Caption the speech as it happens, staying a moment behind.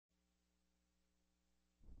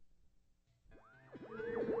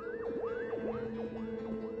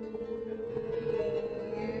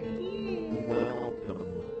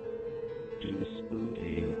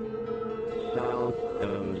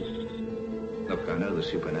Look, I know the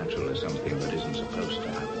supernatural is something that isn't supposed to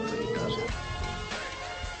happen, but it does.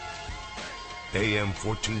 AM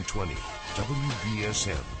 1420,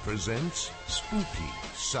 WBSM presents Spooky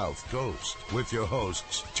South Coast with your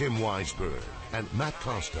hosts Tim Weisberg and Matt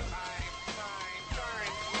Costa.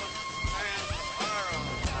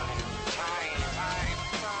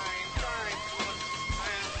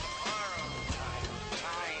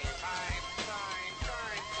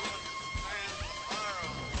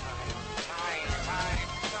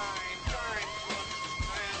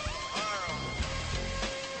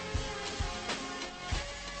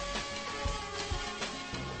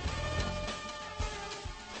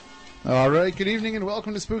 All right, good evening and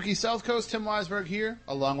welcome to Spooky South Coast. Tim Weisberg here,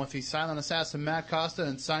 along with the silent assassin Matt Costa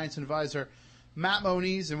and science advisor Matt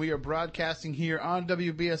Moniz, and we are broadcasting here on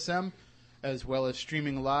WBSM, as well as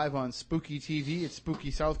streaming live on Spooky TV at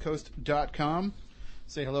SpookySouthCoast.com.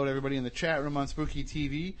 Say hello to everybody in the chat room on Spooky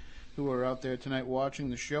TV who are out there tonight watching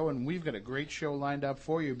the show, and we've got a great show lined up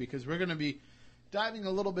for you because we're going to be diving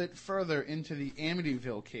a little bit further into the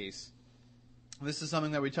Amityville case. This is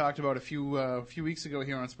something that we talked about a few weeks ago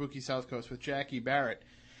here on Spooky South Coast with Jackie Barrett,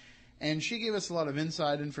 and she gave us a lot of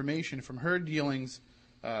inside information from her dealings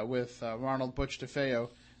with Ronald Butch DeFeo,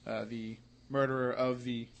 the murderer of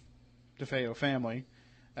the DeFeo family,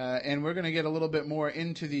 and we're going to get a little bit more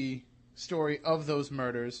into the story of those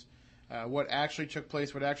murders, what actually took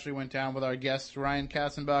place, what actually went down with our guests Ryan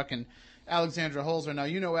Katzenbach and Alexandra Holzer. Now,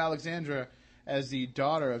 you know Alexandra as the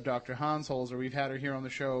daughter of Dr. Hans Holzer. We've had her here on the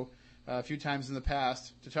show a few times in the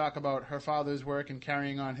past to talk about her father's work and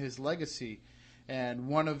carrying on his legacy. And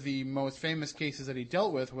one of the most famous cases that he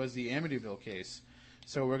dealt with was the Amityville case.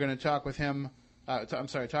 So we're going to talk with him,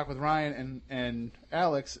 talk with Ryan and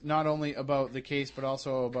Alex, not only about the case, but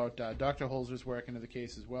also about Dr. Holzer's work into the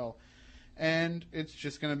case as well. And it's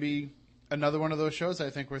just going to be another one of those shows, I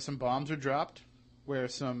think, where some bombs are dropped, where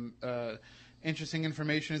some interesting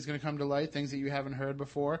information is going to come to light, things that you haven't heard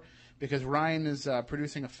before, because Ryan is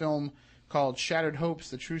producing a film called Shattered Hopes,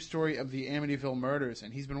 the true story of the Amityville murders,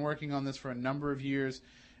 and he's been working on this for a number of years,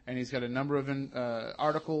 and he's got a number of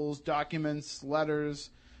articles, documents, letters,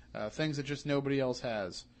 things that just nobody else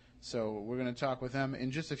has. So we're going to talk with them in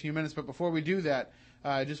just a few minutes, but before we do that,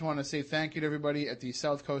 I just want to say thank you to everybody at the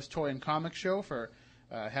South Coast Toy and Comic Show for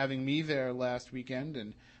having me there last weekend,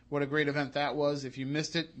 and what a great event that was. If you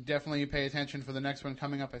missed it, definitely pay attention for the next one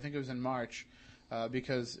coming up. I think it was in March,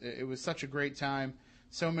 because it was such a great time.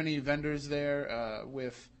 So many vendors there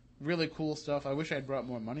with really cool stuff. I wish I had brought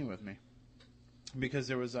more money with me because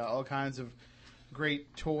there was all kinds of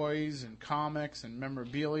great toys and comics and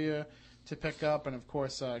memorabilia to pick up. And, of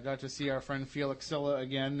course, I got to see our friend Felix Silla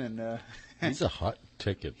again. And he's a hot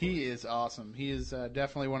ticket. He is awesome. He is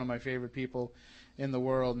definitely one of my favorite people in the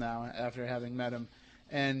world now after having met him.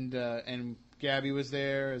 And Gabby was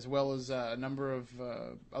there, as well as a number of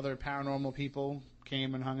other paranormal people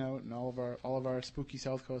came and hung out, and all of our Spooky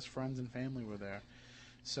South Coast friends and family were there.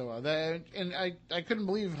 So I couldn't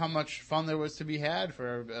believe how much fun there was to be had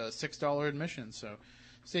for $6 admission. So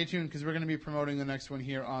stay tuned because we're going to be promoting the next one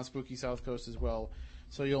here on Spooky South Coast as well,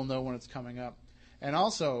 so you'll know when it's coming up. And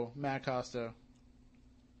also, Matt Costa,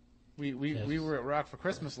 we were at Rock for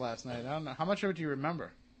Christmas last night. I don't know how much of it do you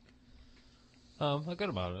remember. A good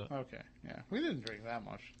amount of it. Okay, yeah. We didn't drink that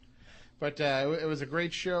much. But it was a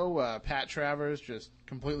great show. Pat Travers just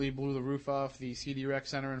completely blew the roof off the CD Rec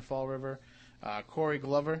Center in Fall River. Corey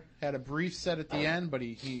Glover had a brief set at the end, but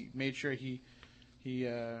he made sure he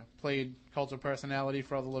played Cult of Personality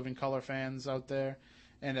for all the Living Color fans out there.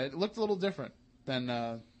 And it looked a little different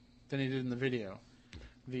than he did in the video.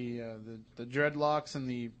 The dreadlocks and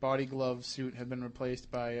the body glove suit had been replaced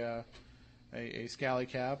by a scally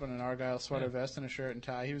cap and an Argyle sweater vest and a shirt and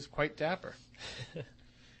tie. He was quite dapper.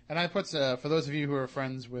 And I put, for those of you who are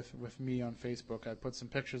friends with me on Facebook, I put some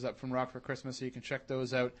pictures up from Rock for Christmas so you can check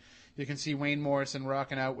those out. You can see Wayne Morrison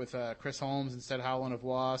rocking out with Chris Holmes instead Howlin' of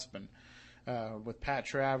Wasp, and with Pat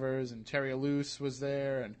Travers, and Terry Luce was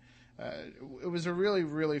there. And it was a really,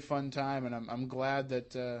 really fun time, and I'm glad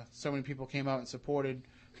that so many people came out and supported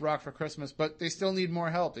Rock for Christmas. But they still need more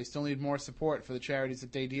help. They still need more support for the charities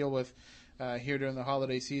that they deal with here during the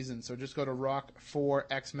holiday season. So just go to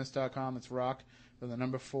rock4xmas.com. It's rock, then the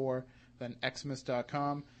number 4, then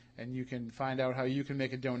xmas.com, and you can find out how you can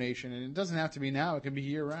make a donation. And it doesn't have to be now. It can be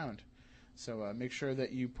year-round. So make sure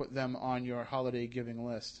that you put them on your holiday giving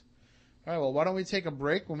list. All right, well, why don't we take a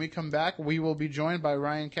break? When we come back, we will be joined by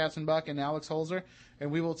Ryan Katzenbach and Alex Holzer, and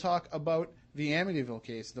we will talk about the Amityville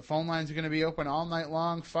case. The phone lines are going to be open all night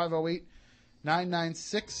long,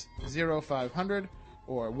 508-996-0500,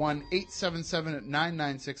 or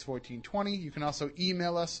 1-877-996-1420. You can also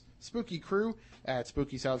email us,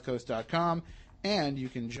 spookycrew@spookysouthcoast.com, and you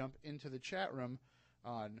can jump into the chat room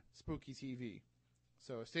on Spooky TV.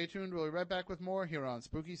 So stay tuned. We'll be right back with more here on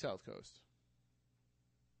Spooky South Coast.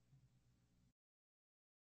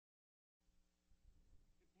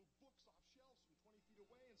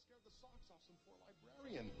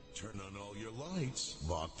 Turn on all your lights,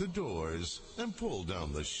 lock the doors, and pull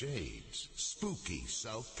down the shades. Spooky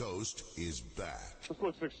South Coast is back. This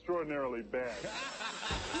looks extraordinarily bad.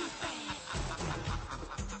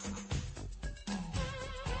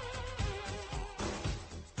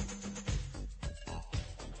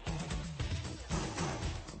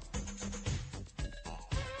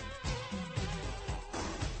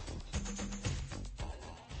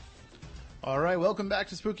 All right, welcome back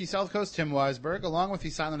to Spooky South Coast. Tim Weisberg, along with the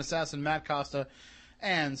silent assassin Matt Costa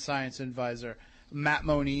and science advisor Matt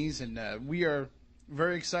Moniz, and we are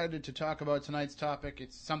very excited to talk about tonight's topic.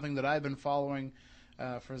 It's something that I've been following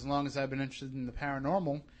for as long as I've been interested in the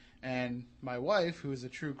paranormal, and my wife, who is a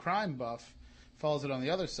true crime buff, follows it on the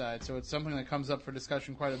other side. So it's something that comes up for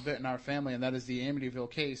discussion quite a bit in our family, and that is the Amityville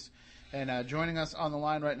case. And joining us on the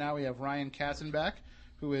line right now, we have Ryan Katzenbach,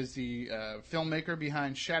 who is the filmmaker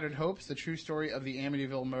behind Shattered Hopes, the true story of the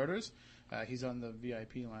Amityville murders. He's on the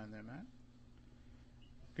VIP line there, Matt.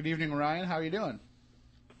 Good evening, Ryan. How are you doing?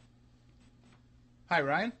 Hi,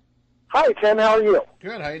 Ryan. Hi, Tim. How are you?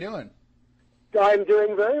 Good. How are you doing? I'm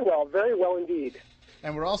doing very well indeed.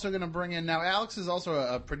 And we're also going to bring in, now Alex is also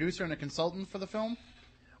a producer and a consultant for the film?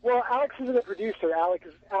 Well, Alex isn't a producer. Alex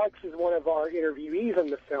is one of our interviewees in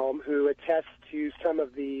the film who attests to some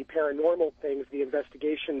of the paranormal things, the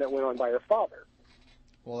investigation that went on by her father.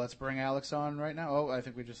 Well, let's bring Alex on right now. Oh, I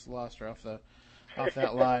think we just lost her off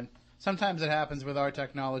that line. Sometimes it happens with our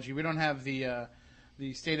technology. We don't have the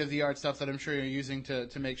state-of-the-art stuff that I'm sure you're using to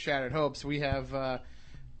make Shattered Hopes. We have...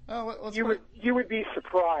 You would be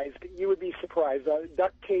surprised.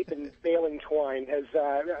 Duct tape and baling twine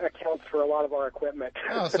accounts for a lot of our equipment.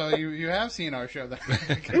 Oh, so you have seen our show then.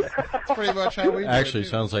 That's pretty much how we do Actually, it,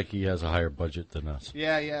 sounds like he has a higher budget than us.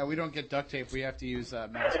 Yeah, we don't get duct tape. We have to use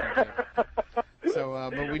masking tape. So,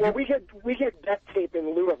 but we get duct tape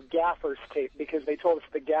in lieu of gaffer's tape because they told us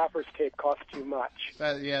the gaffer's tape costs too much.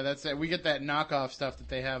 That's it. We get that knockoff stuff that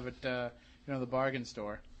they have at the bargain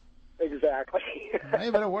store. Exactly. Hey,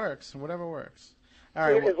 but it works. Whatever works.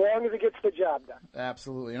 All right. As long as it gets the job done.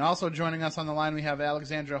 Absolutely. And also joining us on the line, we have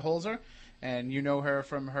Alexandra Holzer, and you know her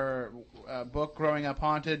from her book Growing Up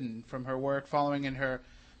Haunted and from her work following in her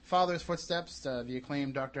father's footsteps, the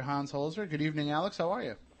acclaimed Dr. Hans Holzer. Good evening, Alex. How are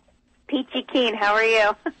you? Peachy keen. How are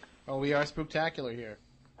you? Oh, we are spooktacular here.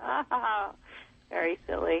 Oh, very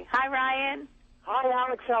silly. Hi, Ryan. Hi,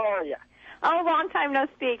 Alex. How are you? Oh, long time no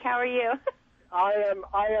speak. How are you? I am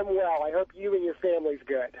well. I hope you and your family's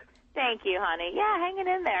good. Thank you, honey. Yeah, hanging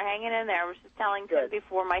in there. I was just telling Tim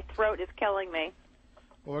before, my throat is killing me.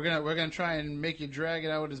 Well, we're gonna try and make you drag it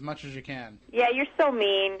out as much as you can. Yeah, you're so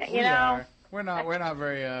mean. You know. We're not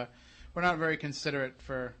very considerate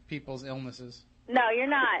for people's illnesses. No, you're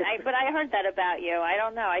not. But I heard that about you. I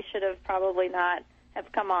don't know. I should have probably not have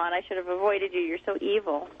come on. I should have avoided you. You're so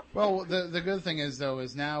evil. Well, the good thing is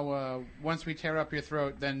now once we tear up your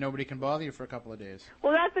throat, then nobody can bother you for a couple of days.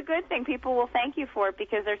 Well, that's a good thing. People will thank you for it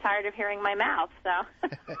because they're tired of hearing my mouth. So.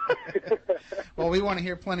 Well, we want to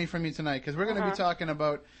hear plenty from you tonight because we're going to be talking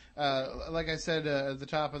about, like I said at the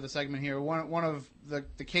top of the segment here, one of the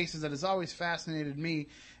cases that has always fascinated me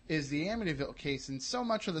is the Amityville case, and so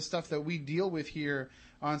much of the stuff that we deal with here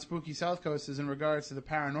on Spooky South Coast is in regards to the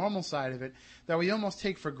paranormal side of it that we almost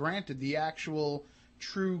take for granted the actual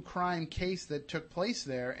true crime case that took place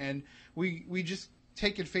there, and we just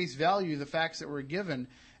take at face value the facts that were given.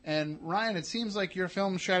 And Ryan, it seems like your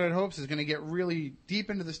film Shattered Hopes is going to get really deep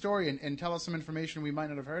into the story and tell us some information we might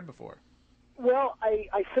not have heard before. Well,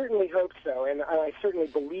 I certainly hope so, and I certainly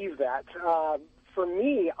believe that. For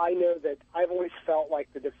me, I know that I've always felt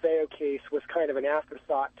like the DeFeo case was kind of an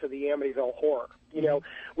afterthought to the Amityville horror. You know,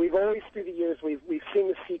 we've always through the years we've seen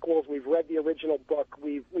the sequels, we've read the original book,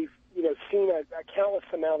 we've seen a countless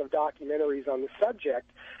amount of documentaries on the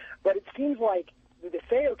subject, but it seems like the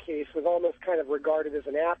DeFeo case was almost kind of regarded as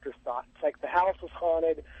an afterthought. It's like the house was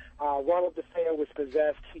haunted, Ronald DeFeo was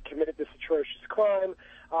possessed, he committed this atrocious crime,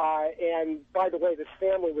 and by the way, this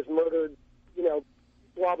family was murdered,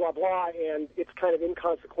 blah blah blah, and it's kind of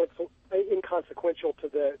inconsequential to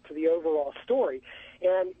the overall story,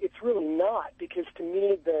 and it's really not, because to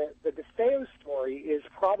me the DeFeo story is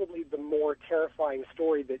probably the more terrifying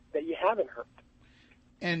story that you haven't heard.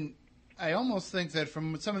 And I almost think that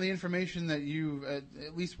from some of the information that you,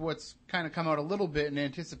 at least what's kind of come out a little bit in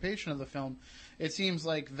anticipation of the film, it seems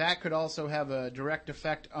like that could also have a direct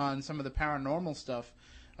effect on some of the paranormal stuff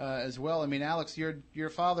as well. I mean, Alex, your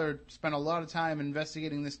father spent a lot of time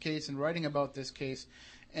investigating this case and writing about this case,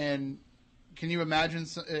 and can you imagine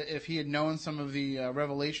if he had known some of the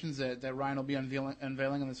revelations that Ryan will be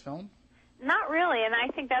unveiling in this film? Not really, and I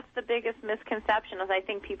think that's the biggest misconception. Is I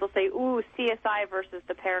think people say, "Ooh, CSI versus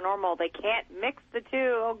the paranormal. They can't mix the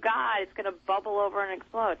two. Oh God, it's going to bubble over and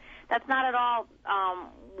explode." That's not at all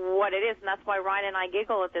what it is, and that's why Ryan and I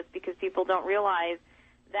giggle at this, because people don't realize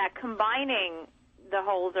that combining the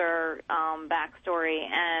Holzer backstory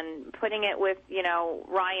and putting it with,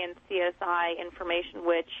 Ryan's CSI information,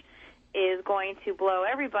 which is going to blow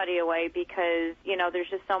everybody away, because there's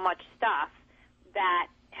just so much stuff that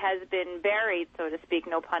has been buried, so to speak,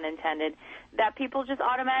 no pun intended, that people just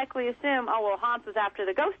automatically assume, oh, well, Hans was after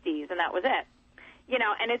the ghosties, and that was it.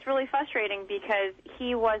 And it's really frustrating, because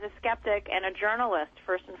he was a skeptic and a journalist,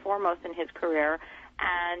 first and foremost, in his career,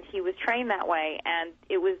 and he was trained that way. And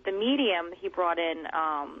it was the medium he brought in,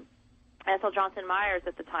 Ethel Johnson Myers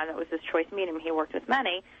at the time, that was his choice medium. He worked with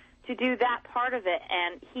many, to do that part of it.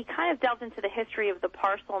 And he kind of delved into the history of the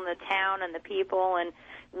parcel and the town and the people and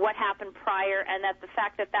what happened prior, and that the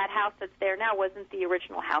fact that that house that's there now wasn't the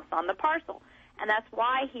original house on the parcel. And that's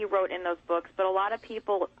why he wrote in those books. But a lot of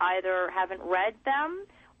people either haven't read them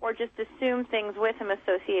or just assume things with him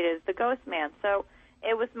associated as the ghost man. So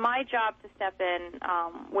it was my job to step in,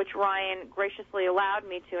 which Ryan graciously allowed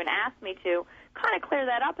me to and asked me to kind of clear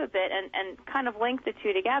that up a bit and kind of link the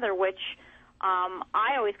two together, which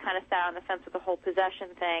I always kind of sat on the fence with the whole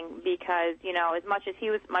possession thing, because, as much as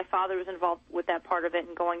my father was involved with that part of it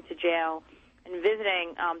and going to jail and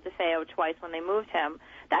visiting DeFeo twice when they moved him,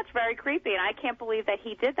 that's very creepy, and I can't believe that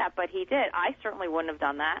he did that, but he did. I certainly wouldn't have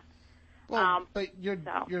done that. Well, but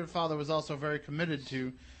your father was also very committed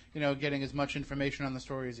to, getting as much information on the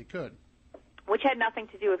story as he could. Which had nothing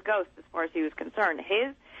to do with ghosts as far as he was concerned.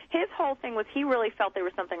 His whole thing was he really felt there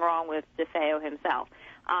was something wrong with DeFeo himself.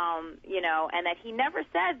 And that he never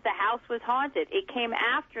said the house was haunted. It came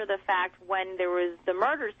after the fact when there was the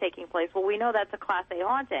murders taking place. Well, we know that's a Class A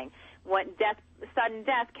haunting. When sudden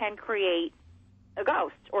death can create a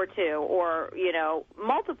ghost or two or,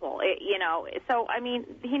 multiple, So, I mean,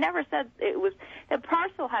 he never said it was, the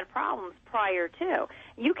parcel had problems prior to.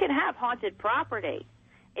 You can have haunted property.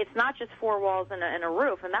 It's not just four walls and a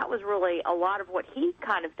roof, and that was really a lot of what he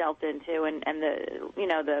kind of delved into, and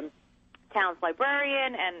the town's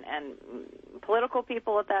librarian and political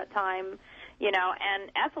people at that time,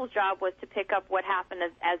 and Ethel's job was to pick up what happened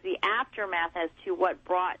as the aftermath as to what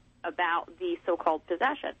brought about the so-called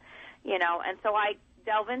possession, and so I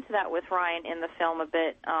delve into that with Ryan in the film a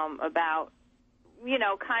bit about,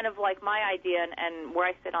 kind of like my idea and where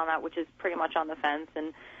I sit on that, which is pretty much on the fence,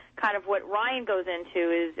 and kind of what Ryan goes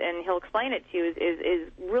into is, and he'll explain it to you,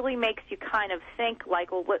 is really makes you kind of think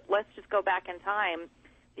like, well, let's just go back in time,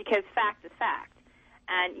 because fact is fact.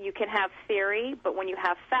 And you can have theory, but when you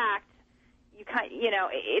have fact,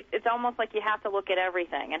 it's almost like you have to look at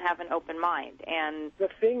everything and have an open mind. And the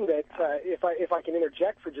thing that, if I can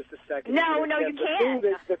interject for just a second. No, you can't.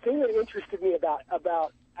 The thing that interested me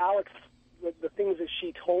about Alex, the things that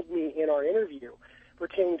she told me in our interview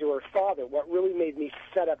pertaining to her father, what really made me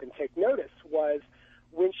set up and take notice was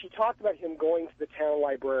when she talked about him going to the town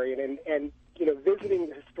librarian and visiting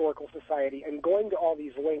the historical society and going to all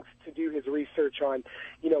these lengths to do his research on,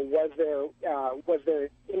 was there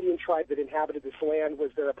Indian tribe that inhabited this land? Was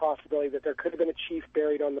there a possibility that there could have been a chief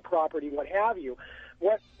buried on the property, what have you?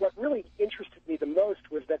 What really interested me the most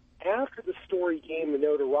was that after the story gained the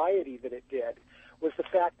notoriety that it did, was the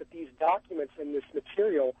fact that these documents and this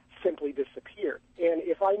material simply disappeared. And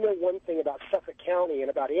if I know one thing about Suffolk County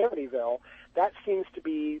and about Amityville, that seems to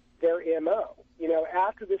be their MO.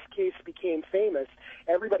 After this case became famous,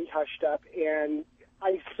 everybody hushed up, and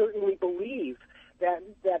I certainly believe that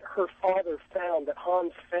her father found, that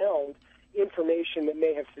Hans found information that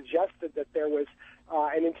may have suggested that there was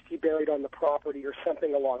an entity buried on the property or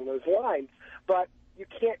something along those lines. But you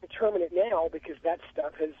can't determine it now because that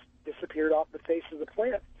stuff has disappeared off the face of the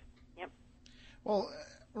planet. Yep. Well,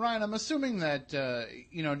 Ryan, I'm assuming that,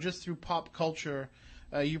 just through pop culture,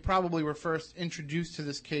 you probably were first introduced to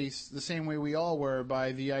this case the same way we all were,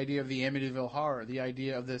 by the idea of the Amityville Horror, the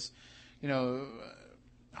idea of this,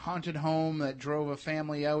 haunted home that drove a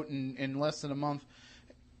family out in less than a month.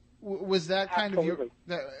 Was that kind Absolutely.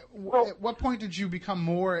 of at what point did you become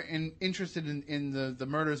more interested in the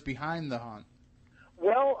murders behind the haunt?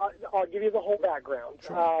 Well, I'll give you the whole background.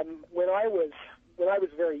 Sure. When I was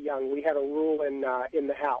very young, we had a rule in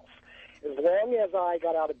the house, as long as I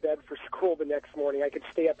got out of bed for school the next morning, I could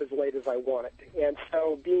stay up as late as I wanted. And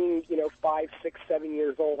so being, 5, 6, 7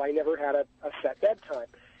 years old, I never had a set bedtime.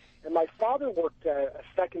 And my father worked a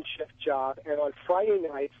second shift job, and on Friday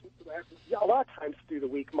nights, a lot of times through the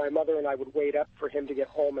week, my mother and I would wait up for him to get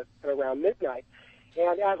home at around midnight.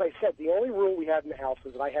 And as I said, the only rule we had in the house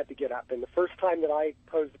was that I had to get up. And the first time that I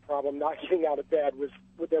posed the problem not getting out of bed was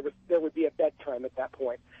there would be a bedtime at that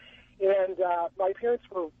point. And my parents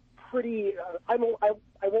were pretty, I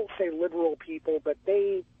won't say liberal people, but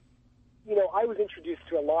they, I was introduced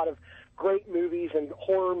to a lot of great movies and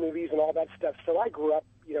horror movies and all that stuff. So I grew up,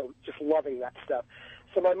 just loving that stuff.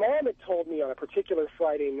 So my mom had told me on a particular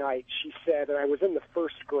Friday night, she said, and I was in the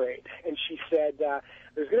first grade, and she said,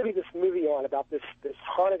 there's going to be this movie on about this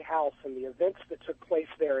haunted house and the events that took place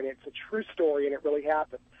there, and it's a true story, and it really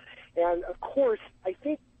happened. And, of course, I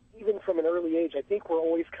think even from an early age, I think we're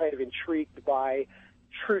always kind of intrigued by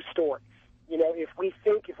true stories.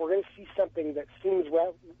 If we're going to see something that seems,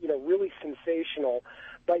 really sensational,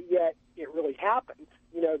 but yet it really happened,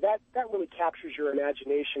 that really captures your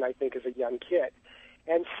imagination, I think, as a young kid.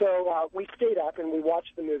 And so we stayed up and we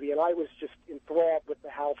watched the movie, and I was just enthralled with the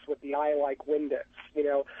house with the eye-like windows,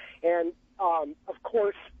 And, of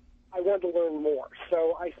course, I wanted to learn more.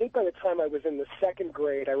 So I think by the time I was in the second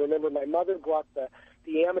grade, I remember my mother brought the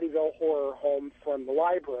Amityville horror home from the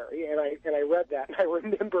library, and I read that. And I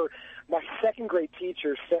remember my second grade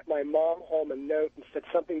teacher sent my mom home a note and said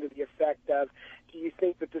something to the effect of, "Do you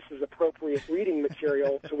think that this is appropriate reading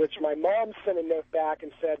material?" To which my mom sent a note back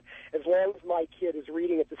and said, "As long as my kid is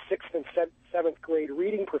reading at the 6th and 7th grade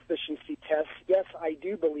reading proficiency tests, yes, I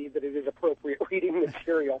do believe that it is appropriate reading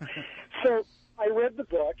material." So I read the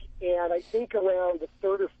book, and I think around the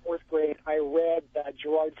 3rd or 4th grade, I read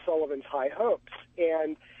Gerard Sullivan's High Hopes.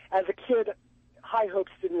 And as a kid, High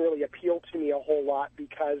Hopes didn't really appeal to me a whole lot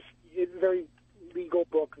because it's a very legal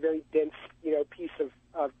book, very dense, piece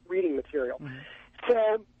of reading material. Mm-hmm.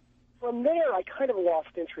 So from there, I kind of lost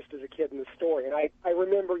interest as a kid in the story. And I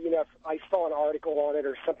remember, if I saw an article on it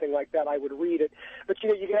or something like that, I would read it. But,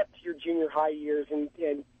 you get up to your junior high years and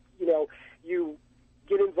you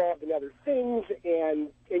get involved in other things and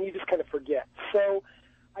you just kind of forget. So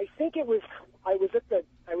I think I was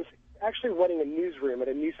actually running a newsroom at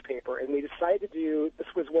a newspaper, and we decided to do, this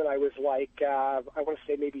was when I was like, I want to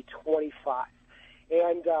say maybe 25.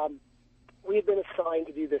 And we had been assigned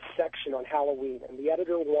to do this section on Halloween, and the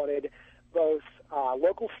editor wanted both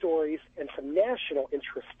local stories and some national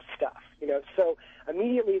interest stuff, So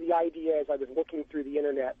immediately the idea, as I was looking through the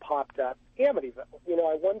internet, popped up Amityville.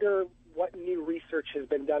 I wonder what new research has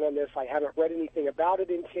been done on this. I haven't read anything about it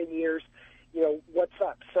in 10 years. What's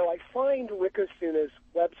up? So I find Rick Osuna's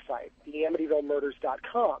website,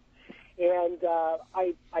 theamityvillemurders.com. And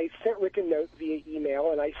I sent Rick a note via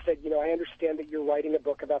email, and I said, I understand that you're writing a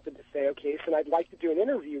book about the DeFeo case, and I'd like to do an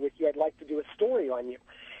interview with you. I'd like to do a story on you.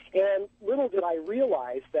 And little did I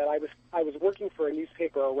realize that I was working for a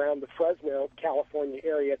newspaper around the Fresno, California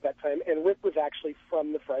area at that time, and Rick was actually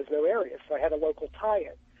from the Fresno area, so I had a local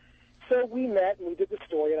tie-in. So we met and we did the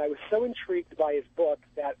story, and I was so intrigued by his book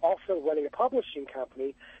that, also running a publishing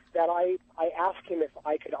company, that I asked him if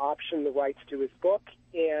I could option the rights to his book,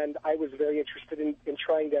 and I was very interested in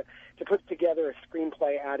trying to put together a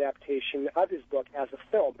screenplay adaptation of his book as a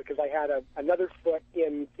film, because I had another foot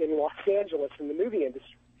in Los Angeles in the movie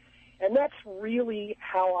industry. And that's really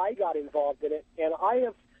how I got involved in it, and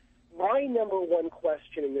my number one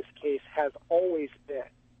question in this case has always been,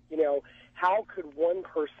 how could one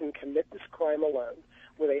person commit this crime alone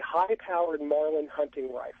with a high-powered Marlin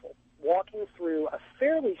hunting rifle, walking through a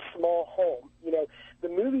fairly small home? The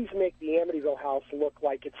movies make the Amityville house look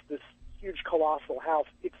like it's this huge, colossal house.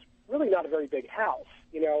 It's really not a very big house.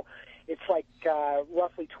 It's like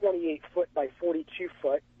roughly 28 foot by 42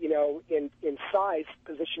 foot, in size,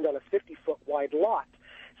 positioned on a 50-foot wide lot.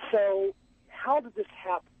 So how did this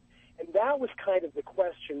happen? And that was kind of the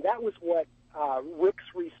question. That was what Rick's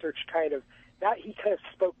research he kind of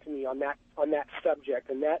spoke to me on that subject,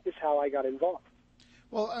 and that is how I got involved.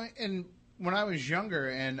 Well, and when I was younger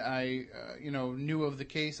and I, knew of the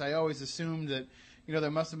case, I always assumed that, there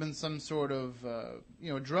must have been some sort of,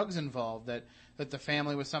 drugs involved, that the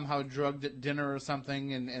family was somehow drugged at dinner or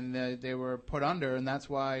something, and they were put under, and that's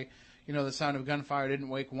why, the sound of gunfire didn't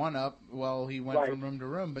wake one up while he went from room to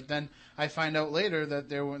room. But then I find out later that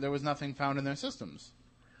there was nothing found in their systems.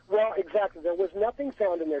 Well, exactly. There was nothing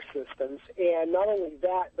found in their systems, and not only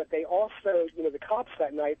that, but they also, the cops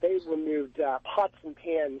that night, they removed pots and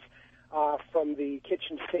pans from the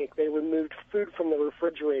kitchen sink. They removed food from the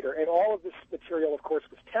refrigerator, and all of this material, of course,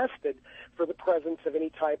 was tested for the presence of any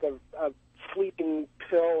type of sleeping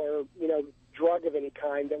pill or, drug of any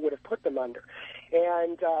kind that would have put them under.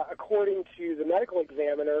 And according to the medical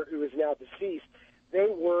examiner, who is now deceased, they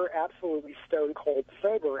were absolutely stone cold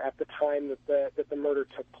sober at the time that the murder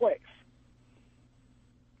took place.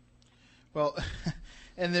 Well,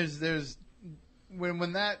 and there's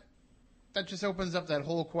when that just opens up that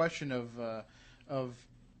whole question of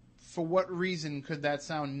for what reason could that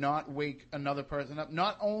sound not wake another person up,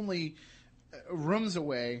 not only rooms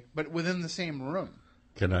away, but within the same room.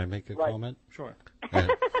 Can I make a comment? Sure.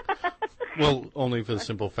 Well, only for the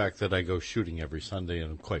simple fact that I go shooting every Sunday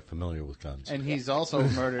and I'm quite familiar with guns. And he's also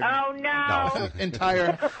murdered. Oh, no.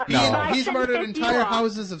 He's murdered entire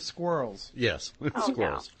houses of squirrels. Yes, Oh,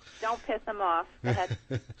 squirrels. No. Don't piss him off. Go ahead.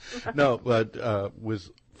 No, but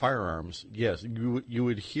with firearms, yes, you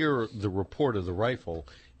would hear the report of the rifle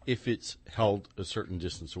if it's held a certain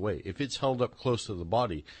distance away. If it's held up close to the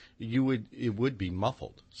body, it would be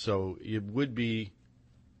muffled. So it would be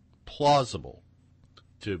plausible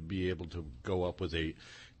to be able to go up with a.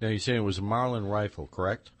 Now you're saying it was a Marlin rifle,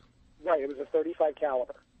 correct? Right. It was a 35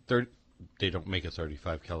 caliber. They don't make a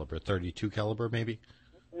 35 caliber. 32 caliber, maybe.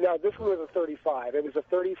 No, this one was a 35. It was a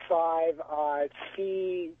 35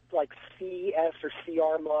 CS or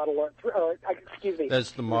CR model, or excuse me.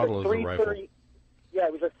 That's the model of the rifle. Yeah,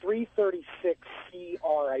 it was a 336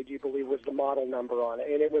 CR, I do believe, was the model number on it,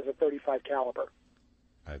 and it was a 35 caliber.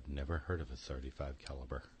 I've never heard of a 35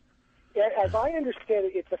 caliber. As I understand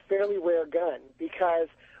it, it's a fairly rare gun because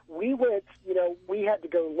we went, we had to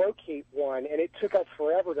go locate one, and it took us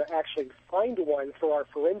forever to actually find one for our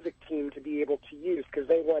forensic team to be able to use because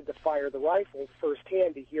they wanted to fire the rifle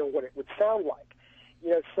firsthand to hear what it would sound like.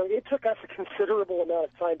 So it took us a considerable amount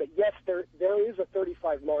of time, but yes, there is a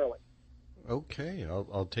 35 Marlin. Okay,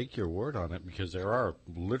 I'll take your word on it because there are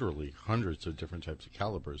literally hundreds of different types of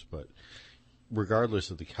calibers, but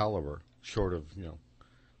regardless of the caliber, short of,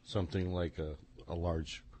 something like a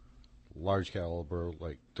large caliber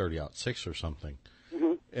like 30-06 or something,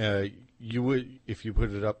 you would, if you put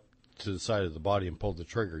it up to the side of the body and pulled the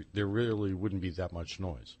trigger, there really wouldn't be that much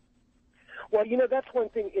noise. Well, that's one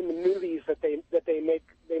thing in the movies that they make.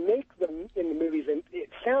 They make them in the movies, and it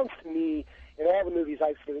sounds to me in all the movies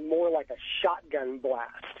I've seen more like a shotgun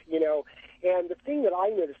blast, And the thing that I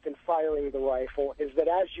noticed in firing the rifle is that,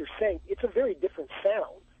 as you're saying, it's a very different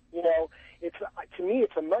sound. It's to me,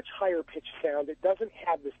 it's a much higher pitched sound. It doesn't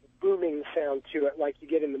have this booming sound to it like you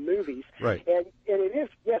get in the movies. Right. And it is,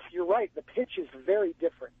 yes, you're right. The pitch is very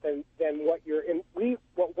different than what you're in.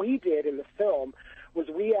 What we did in the film was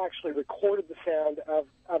we actually recorded the sound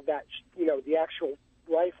of that, the actual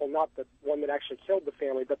rifle, not the one that actually killed the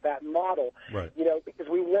family, but that model, right. Because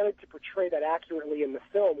we wanted to portray that accurately in the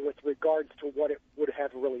film with regards to what it would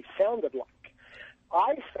have really sounded like.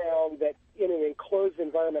 I found that in an enclosed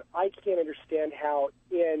environment, I can't understand how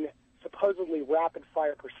in supposedly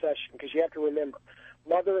rapid-fire procession, because you have to remember,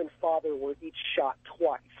 mother and father were each shot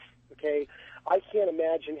twice, okay? I can't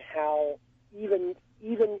imagine how, even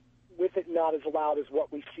with it not as loud as what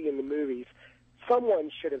we see in the movies, someone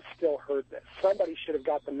should have still heard this. Somebody should have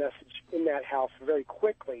got the message in that house very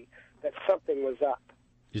quickly that something was up.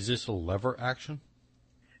 Is this a lever action?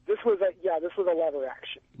 This was a lever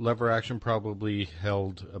action. Lever action probably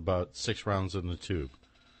held about 6 rounds in the tube.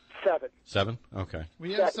 7. 7? Okay.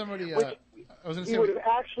 We have somebody. I was going to say. He would have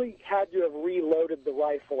actually had to have reloaded the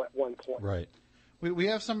rifle at one point. Right. We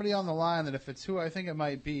have somebody on the line that, if it's who I think it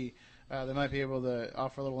might be, they might be able to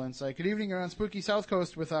offer a little insight. Good evening. You're on Spooky South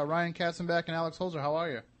Coast with Ryan Katzenbach and Alex Holzer. How are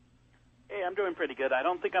you? Hey, I'm doing pretty good. I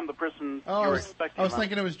don't think I'm the person you were expecting. I was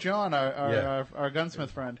thinking it was John, our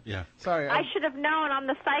gunsmith friend. Yeah. Sorry. I should have known. I'm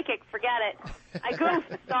the psychic. Forget it. I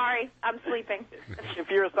goofed. Sorry. I'm sleeping. If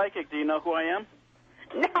you're a psychic, do you know who I am?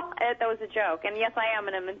 No, that was a joke. And yes, I am,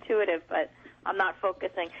 and I'm intuitive, but I'm not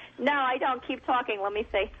focusing. No, I don't. Keep talking. Let me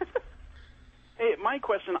see. Hey, my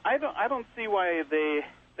question, I don't see why they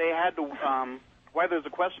had to, why there's a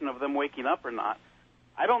question of them waking up or not.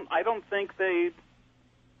 I don't think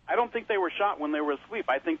they were shot when they were asleep.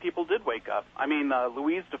 I think people did wake up. I mean,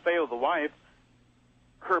 Louise DeFeo, the wife,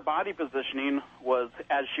 her body positioning was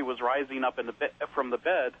as she was rising up from the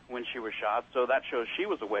bed when she was shot, so that shows she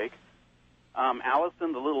was awake.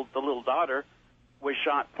 Allison, the little daughter, was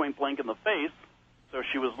shot point blank in the face, so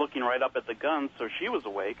she was looking right up at the gun, so she was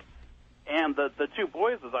awake. And the 2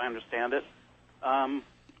 boys, as I understand it,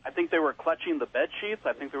 I think they were clutching the bed sheets.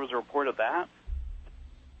 I think there was a report of that.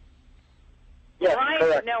 Yes, Ryan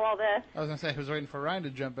correct. would know all this. I was going to say, I was waiting for Ryan to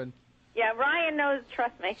jump in. Yeah, Ryan knows.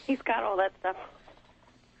 Trust me. He's got all that stuff.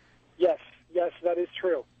 Yes, that is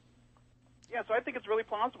true. Yeah, so I think it's really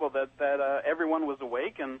plausible that everyone was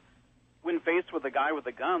awake, and when faced with a guy with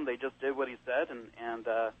a gun, they just did what he said, and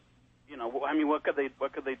you know, I mean, what could they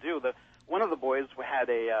do? One of the boys had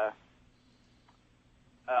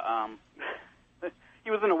he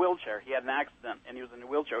was in a wheelchair. He had an accident, and he was in a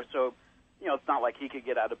wheelchair. So, you know, it's not like he could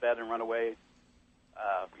get out of bed and run away,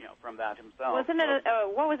 you know, from that himself. Wasn't it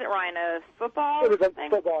what was it, Ryan? A football? It was a thing?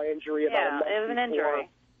 football injury. Yeah, it was an injury.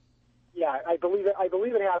 Yeah, I believe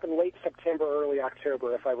it happened late September, early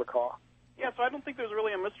October, if I recall. Yeah, so I don't think there's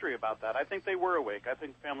really a mystery about that. I think they were awake. I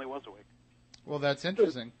think the family was awake. Well, that's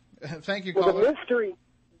interesting. Thank you, well, caller. the mystery,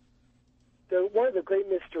 one of the great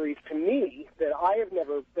mysteries to me that I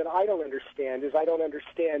don't understand is I don't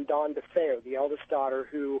understand Dawn DeFeo, the eldest daughter,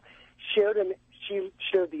 who shared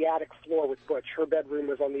the attic floor with Butch. Her bedroom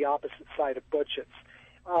was on the opposite side of Butch's.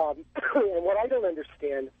 And what I don't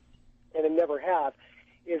understand, and I never have,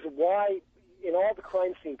 is why in all the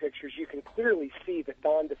crime scene pictures you can clearly see that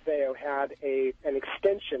Dawn DeFeo had an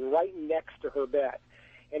extension right next to her bed.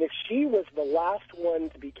 And if she was the last one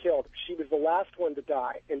to be killed, if she was the last one to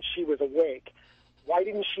die, and she was awake, why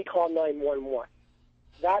didn't she call 911?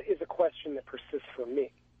 That is a question that persists for me.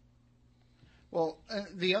 Well,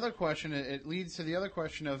 the other question, it leads to the other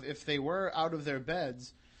question of if they were out of their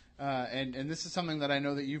beds, and this is something that I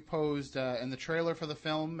know that you posed in the trailer for the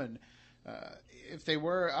film, and if they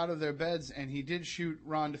were out of their beds and he did shoot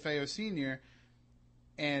Ron DeFeo Sr.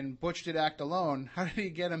 and Butch did act alone, how did he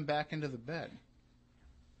get him back into the bed?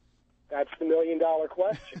 That's the $1 million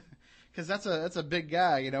question. Because that's a big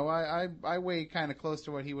guy, you know. I weigh kind of close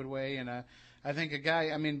to what he would weigh, and I think a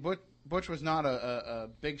guy. I mean, Butch was not a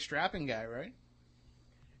big strapping guy, right?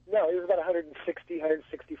 No, he was about 160,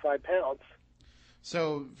 165 pounds.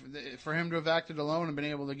 So for him to have acted alone and been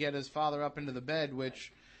able to get his father up into the bed,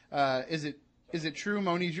 which is it true,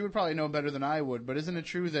 Moniz? You would probably know better than I would, but isn't it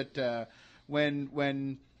true that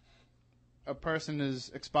when a person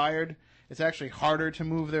is expired, it's actually harder to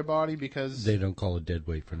move their body because they don't call it dead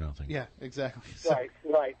weight for nothing. Yeah, exactly. So,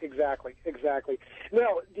 right, exactly.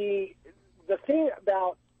 No, the thing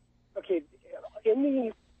about in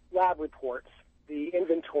the lab reports, the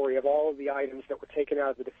inventory of all of the items that were taken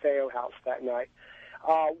out of the DeFeo house that night,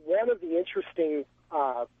 one of the interesting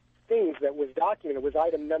things that was documented was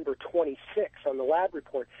item number 26 on the lab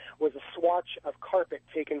report was a swatch of carpet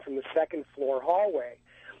taken from the second floor hallway,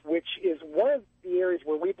 which is one of the areas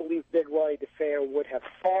where we believe Big Ronnie DeFeo would have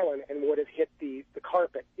fallen and would have hit the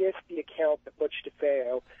carpet if the account that Butch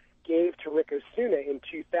DeFeo gave to Rick Osuna in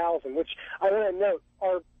 2000, which I want to note,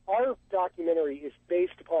 our documentary is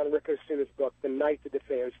based upon Rick Osuna's book, The Night the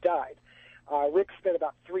DeFeos Died. Rick spent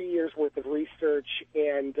about 3 years worth of research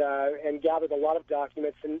and gathered a lot of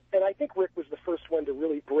documents, and I think Rick was the first one to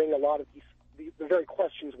really bring a lot of the very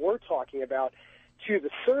questions we're talking about to the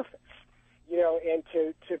surface. You know, and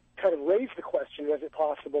to kind of raise the question, was it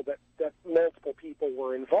possible that multiple people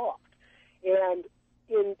were involved? And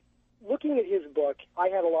in looking at his book, I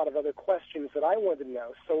had a lot of other questions that I wanted to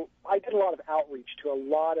know. So I did a lot of outreach to a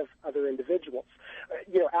lot of other individuals,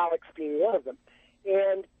 Alex being one of them.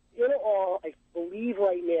 And in all, I believe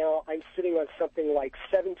right now I'm sitting on something like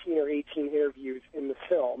 17 or 18 interviews in the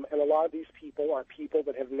film, and a lot of these people are people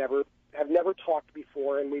that have never talked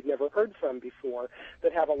before and we've never heard from before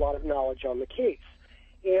that have a lot of knowledge on the case.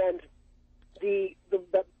 And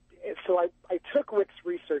so I took Rick's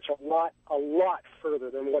research a lot further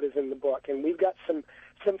than what is in the book, and we've got some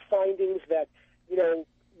findings that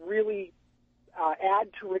really add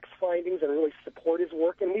to Rick's findings and really support his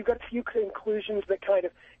work, and we've got a few conclusions that kind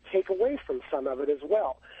of take away from some of it as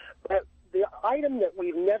well. But the item that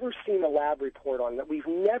we've never seen a lab report on, that we've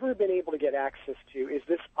never been able to get access to, is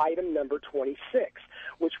this item number 26,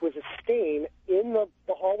 which was a stain in the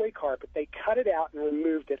hallway carpet. They cut it out and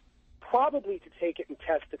removed it, probably to take it and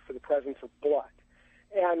test it for the presence of blood.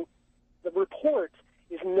 And the report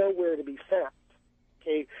is nowhere to be found,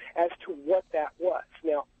 as to what that was.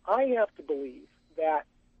 Now, I have to believe that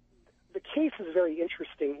the case is very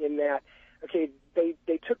interesting in that,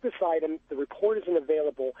 they took this item, the report isn't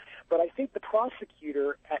available, but I think the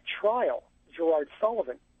prosecutor at trial, Gerard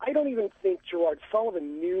Sullivan, I don't even think Gerard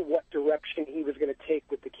Sullivan knew what direction he was going to take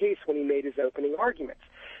with the case when he made his opening arguments.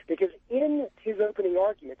 Because in his opening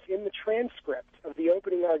arguments, in the transcript of the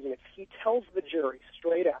opening arguments, he tells the jury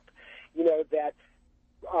straight up, that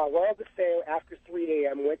Ronald DeFeo, after 3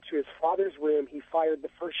 a.m., went to his father's room. He fired the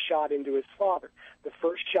first shot into his father. The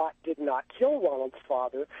first shot did not kill Ronald's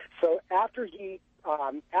father. So after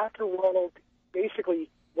Ronald, basically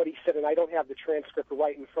what he said, and I don't have the transcript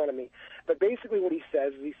right in front of me, but basically what he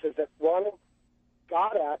says is that Ronald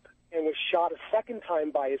got up and was shot a second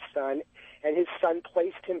time by his son, and his son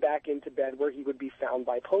placed him back into bed where he would be found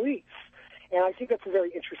by police. And I think that's a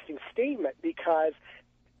very interesting statement because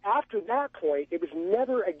after that point, it was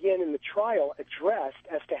never again in the trial addressed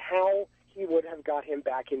as to how he would have got him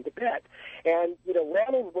back into bed. And,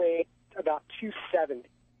 Ronald weighed about 270,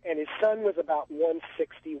 and his son was about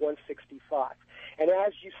 160, 165. And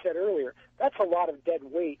as you said earlier, that's a lot of dead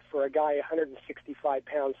weight for a guy 165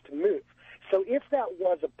 pounds to move. So if that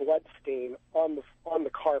was a blood stain on the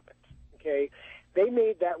carpet, okay, they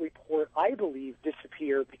made that report, I believe,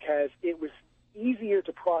 disappear because it was easier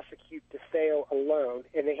to prosecute DeFeo alone,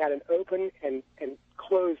 and they had an open and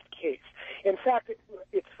closed case. In fact,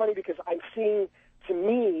 it's funny because I see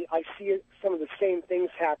some of the same things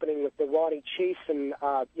happening with the Ronnie Chase and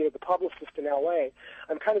the publicist in L.A.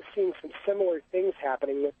 I'm kind of seeing some similar things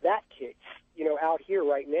happening with that case, out here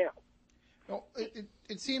right now. Well,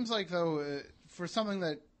 it seems like, though, for something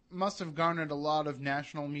that must have garnered a lot of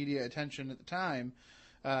national media attention at the time,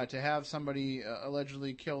 to have somebody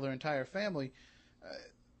allegedly kill their entire family,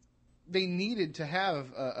 they needed to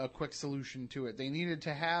have a quick solution to it. They needed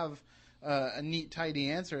to have a neat,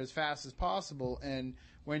 tidy answer as fast as possible. And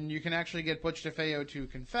when you can actually get Butch DeFeo to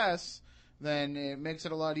confess, then it makes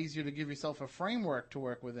it a lot easier to give yourself a framework to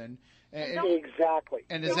work within. Exactly.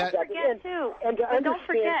 And don't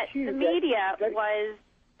forget, the media was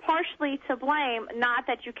partially to blame, not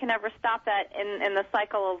that you can ever stop that in the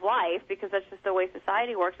cycle of life, because that's just the way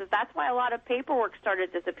society works. Is that's why a lot of paperwork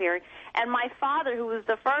started disappearing. And my father, who was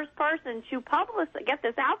the first person to get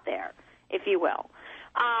this out there, if you will,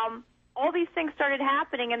 all these things started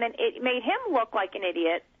happening, and then it made him look like an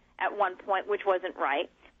idiot at one point, which wasn't right,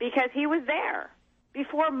 because he was there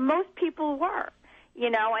before most people were.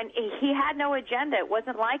 And he had no agenda. It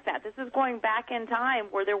wasn't like that. This is going back in time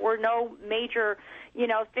where there were no major,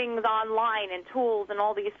 things online and tools and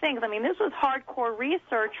all these things. I mean, this was hardcore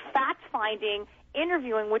research, fact-finding,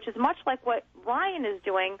 interviewing, which is much like what Ryan is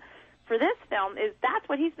doing for this film. That's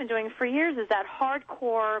what he's been doing for years, is that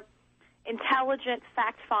hardcore, intelligent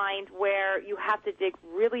fact-find where you have to dig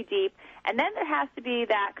really deep. And then there has to be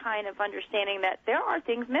that kind of understanding that there are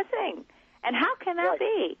things missing. And how can that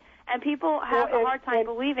be? And people have a hard time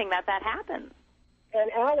believing that happens. And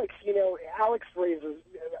Alex, Alex raises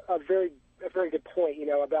a very good point,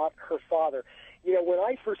 about her father. When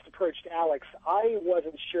I first approached Alex, I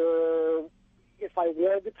wasn't sure if I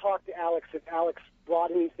wanted to talk to Alex, if Alex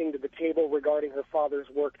brought anything to the table regarding her father's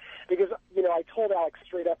work. Because, I told Alex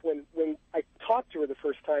straight up when I talked to her the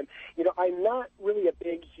first time, I'm not really a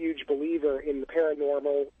big, huge believer in the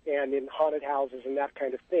paranormal and in haunted houses and that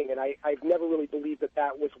kind of thing. And I've never really believed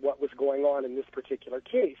that was what was going on in this particular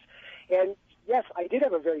case. And, yes, I did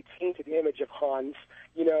have a very tainted image of Hans,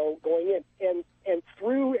 going in. And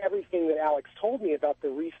through everything that Alex told me about the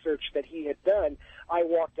research that he had done, I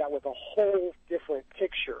walked out with a whole different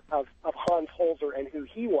picture of Hans Holzer and who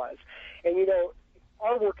he was. And,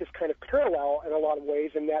 our work is kind of parallel in a lot of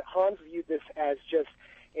ways in that Hans viewed this as just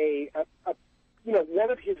one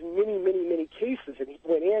of his many cases. And he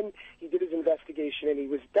went in, he did his investigation, and he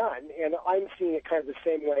was done. And I'm seeing it kind of the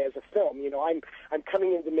same way as a film. I'm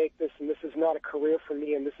coming in to make this, and this is not a career for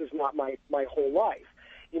me, and this is not my whole life.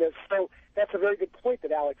 So that's a very good point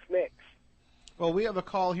that Alex makes. Well, we have a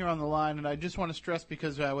call here on the line, and I just want to stress,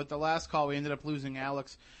 because with the last call we ended up losing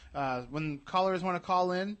Alex. When callers want to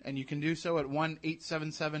call in, and you can do so at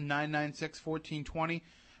 1-877-996-1420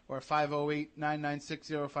 or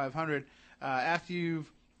 508-996-0500, after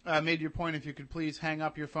you've made your point, if you could please hang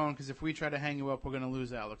up your phone, because if we try to hang you up, we're going to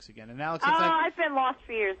lose Alex again. And Alex, I've been lost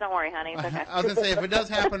for years. Don't worry, honey. It's okay. I was going to say, if it does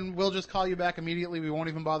happen, we'll just call you back immediately. We won't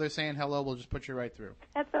even bother saying hello. We'll just put you right through.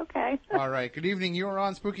 That's okay. All right. Good evening. You are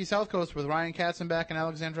on Spooky South Coast with Ryan Katzenbach and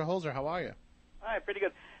Alexandra Holzer. How are you? Hi, pretty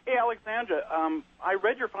good. Hey, Alexandra, I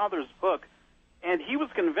read your father's book, and he was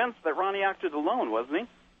convinced that Ronnie acted alone, wasn't he?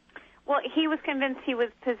 Well, he was convinced he was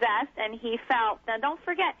possessed, and he felt... Now, don't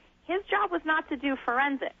forget, his job was not to do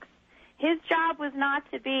forensics. His job was not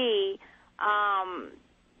to be,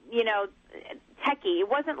 techie. It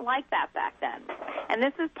wasn't like that back then. And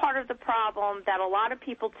this is part of the problem that a lot of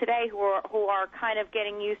people today who are kind of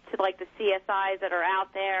getting used to, like, the CSIs that are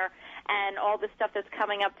out there and all this stuff that's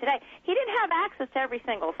coming up today. He didn't have access to every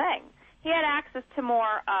single thing. He had access to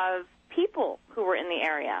more of people who were in the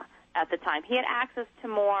area at the time. He had access to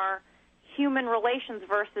more human relations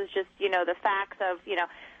versus just, the facts of,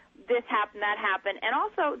 this happened, that happened. And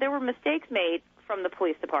also, there were mistakes made from the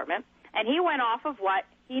police department, and he went off of what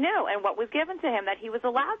he knew and what was given to him that he was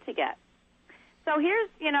allowed to get. So here's,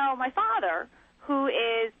 my father, who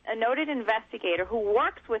is a noted investigator who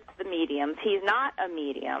works with the mediums. He's not a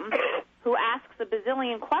medium, who asks a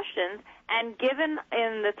bazillion questions, and given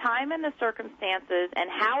in the time and the circumstances and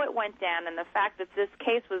how it went down and the fact that this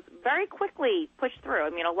case was very quickly pushed through, I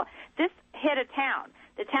mean, this hit a town.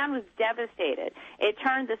 The town was devastated. It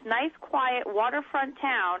turned this nice, quiet waterfront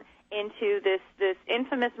town into this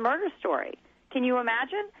infamous murder story. Can you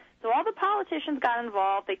imagine? So all the politicians got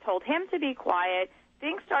involved. They told him to be quiet.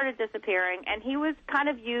 Things started disappearing, and he was kind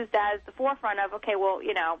of used as the forefront of, okay, well,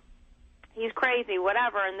 you know, he's crazy,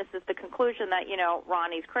 whatever, and this is the conclusion that, you know,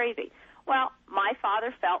 Ronnie's crazy. Well, my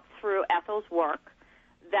father felt through Ethel's work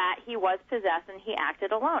that he was possessed and he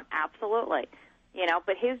acted alone, absolutely. You know,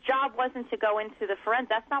 but his job wasn't to go into the forensics.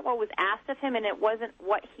 That's not what was asked of him, and it wasn't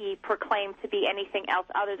what he proclaimed to be anything else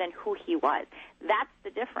other than who he was. That's the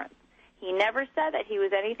difference. He never said that he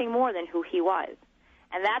was anything more than who he was.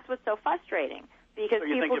 And that's what's so frustrating, because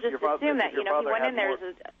So people just assume that, you know, he went in there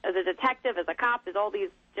as a detective, as a cop, as all these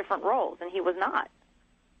different roles, and he was not.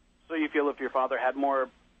 So you feel if your father had more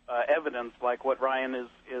evidence, like what Ryan is...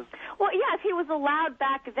 Well, yeah, if he was allowed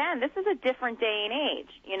back then, this is a different day and age.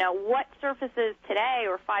 You know, what surfaces today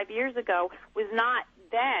or 5 years ago was not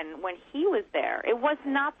then when he was there. It was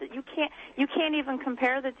not that you can't even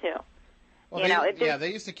compare the two. Well,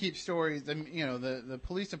 they used to keep stories. You know, the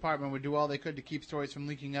police department would do all they could to keep stories from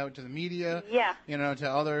leaking out to the media. Yeah. You know,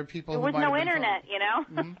 to other people. There was no internet. You know.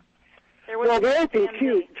 Mm-hmm. Well, the other thing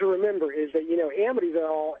too to remember is that, you know,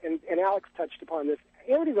 Amityville, and Alex touched upon this.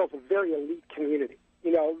 Amityville's a very elite community.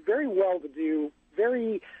 You know, very well-to-do,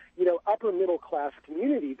 very, you know, upper middle class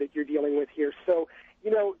community that you're dealing with here. So, you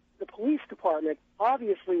know, the police department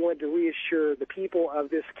obviously wanted to reassure the people of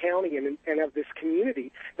this county and of this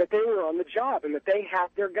community that they were on the job and that they had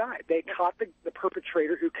their guy. They caught the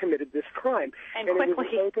perpetrator who committed this crime. And it quickly. was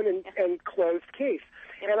an open and closed case.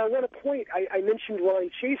 And I want to point, I mentioned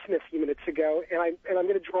Ronnie Chaseman a few minutes ago, and I'm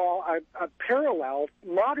going to draw a parallel,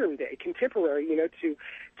 modern day, contemporary, you know, to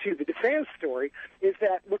the DeFeo story, is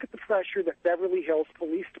that look at the pressure that Beverly Hills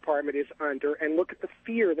Police Department is under, and look at the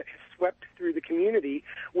fear that has swept through the community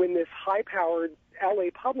when this high-powered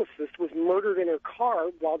L.A. publicist was murdered in her car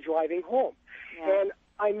while driving home. Yeah. And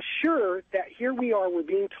I'm sure that here we are, we're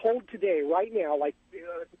being told today, right now, like,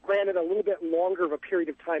 granted a little bit longer of a period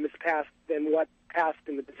of time has passed than what passed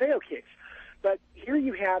in the DeFeo case. But here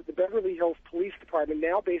you have the Beverly Hills Police Department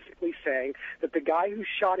now basically saying that the guy who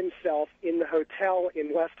shot himself in the hotel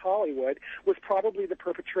in West Hollywood was probably the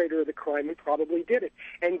perpetrator of the crime and probably did it.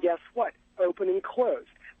 And guess what? Open and closed.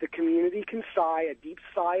 The community can sigh a deep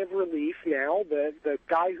sigh of relief now. The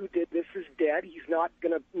guy who did this is dead. He's not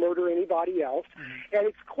going to murder anybody else. Mm-hmm. And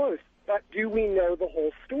it's closed. But do we know the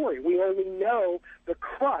whole story? We only know the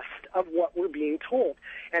crust of what we're being told.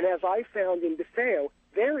 And as I found in DeFeo,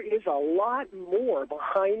 there is a lot more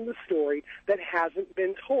behind the story that hasn't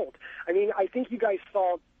been told. I mean, I think you guys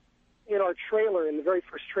saw in our trailer, in the very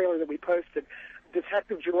first trailer that we posted,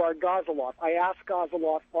 Detective Gerard Gozoloff. I asked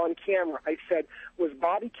Gozoloff on camera, I said, was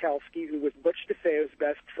Bobby Kelsky, who was Butch DeFeo's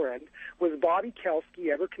best friend, was Bobby Kelsky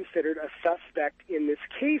ever considered a suspect in this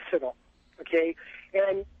case at all? Okay?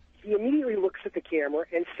 And he immediately looks at the camera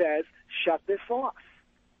and says, shut this off.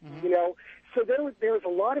 Mm-hmm. You know, so there's a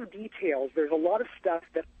lot of details. There's a lot of stuff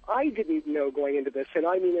that I didn't know going into this. And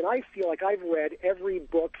I mean, and I feel like I've read every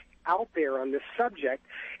book out there on this subject,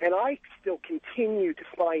 and I still continue to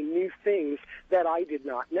find new things that I did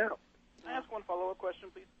not know. Can I ask one follow-up question,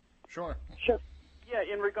 please? Sure. Sure. Yeah,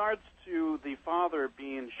 in regards to the father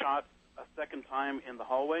being shot a second time in the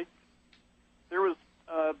hallway, there was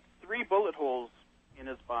 3 bullet holes in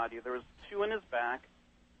his body. There was 2 in his back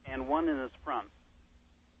and 1 in his front.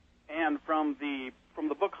 And from the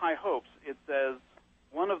book High Hopes, it says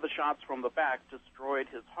one of the shots from the back destroyed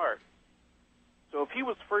his heart. So if he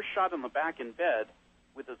was first shot in the back in bed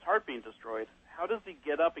with his heart being destroyed, how does he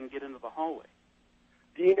get up and get into the hallway?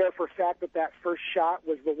 Do you know for a fact that that first shot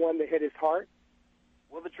was the one that hit his heart?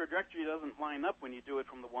 Well, the trajectory doesn't line up when you do it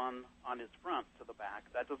from the one on his front to the back.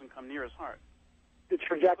 That doesn't come near his heart. The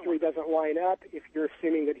trajectory doesn't line up if you're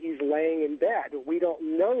assuming that he's laying in bed. We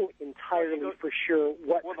don't know entirely for sure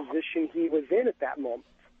what position he was in at that moment.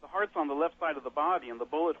 The heart's on the left side of the body, and the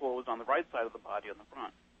bullet hole is on the right side of the body on the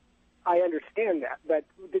front. I understand that, but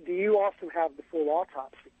do you also have the full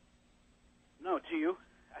autopsy? No, do you?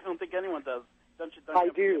 I don't think anyone does. Don't you I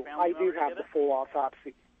do. I do have the full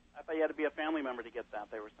autopsy. I thought you had to be a family member to get that,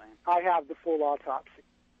 they were saying. I have the full autopsy.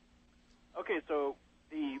 Okay, so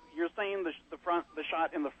you're saying the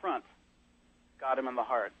shot in the front got him in the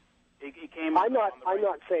heart. It came. I'm not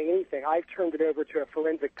saying anything. I've turned it over to a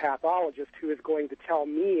forensic pathologist who is going to tell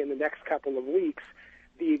me in the next couple of weeks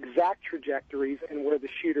the exact trajectories and where the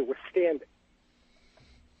shooter was standing.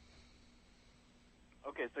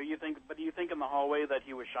 Okay, so do you think in the hallway that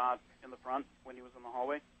he was shot in the front when he was in the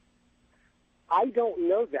hallway? I don't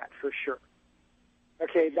know that for sure.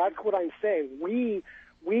 Okay, that's what I'm saying. We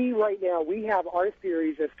right now, we have our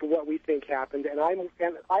theories as to what we think happened, and I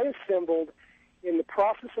assembled, in the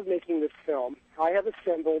process of making this film, I have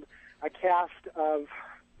assembled a cast of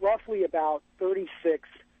roughly about 36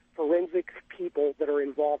 forensic people that are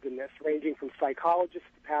involved in this, ranging from psychologists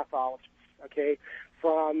to pathologists, okay?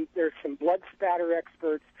 There's some blood spatter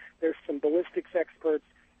experts, there's some ballistics experts.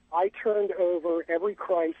 I turned over every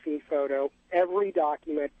crime scene photo, every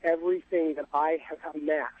document, everything that I have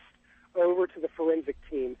amassed over to the forensic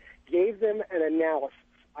team, gave them an analysis.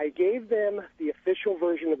 I gave them the official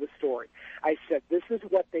version of the story. I said, this is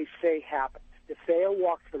what they say happened. DeFeo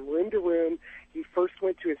walked from room to room. He first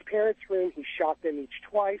went to his parents' room. He shot them each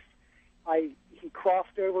twice. He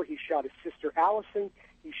crossed over. He shot his sister Allison.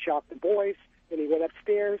 He shot the boys. Then he went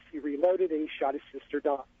upstairs. He reloaded, and he shot his sister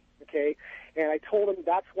Dawn. Okay? And I told him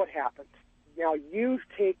that's what happened. Now you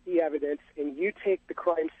take the evidence, and you take the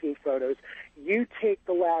crime scene photos. You take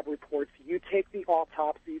the lab reports. You take the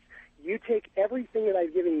autopsies. You take everything that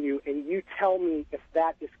I've given you, and you tell me if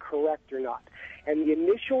that is correct or not. And the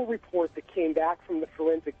initial report that came back from the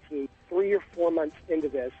forensic team 3 or 4 months into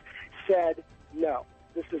this said, no,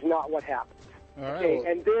 this is not what happened. All right, Okay, well,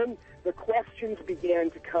 and then the questions began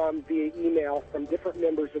to come via email from different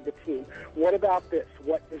members of the team. What about this?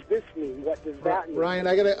 What does this mean? What does that mean? Ryan,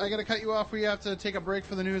 I gotta cut you off. We have to take a break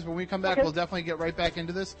for the news. When we come back, Okay. we'll definitely get right back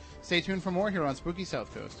into this. Stay tuned for more here on Spooky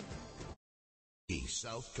South Coast. The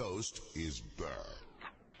South Coast is back.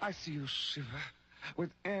 I see you shiver with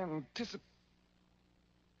anticipation.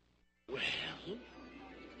 Well,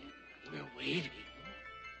 we're waiting.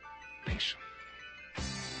 Patient.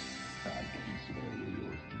 I can smell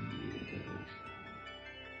your fears.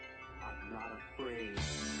 I'm not afraid.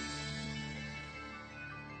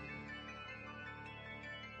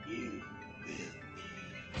 You will be.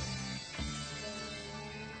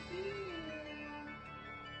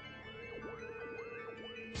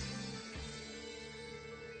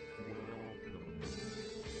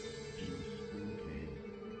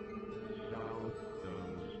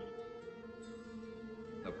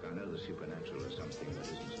 Look, I know the supernatural is something that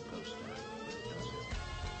isn't supposed to happen, but it does it.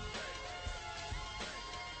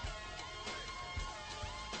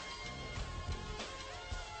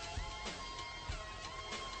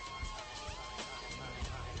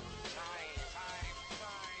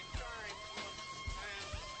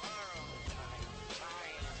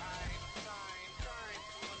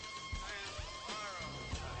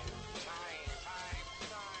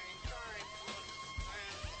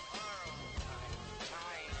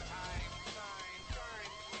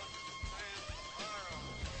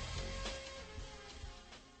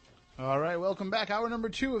 All right, welcome back. Hour number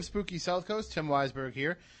 2 of Spooky South Coast. Tim Weisberg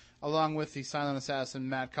here, along with the silent assassin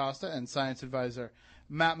Matt Costa and science advisor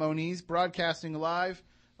Matt Moniz, broadcasting live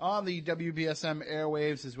on the WBSM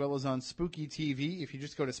airwaves as well as on Spooky TV. If you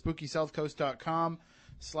just go to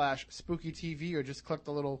SpookySouthCoast.com/Spooky TV or just click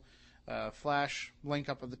the little flash link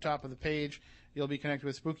up at the top of the page, you'll be connected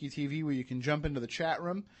with Spooky TV where you can jump into the chat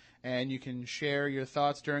room and you can share your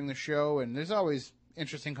thoughts during the show. And there's always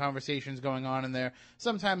interesting conversations going on in there,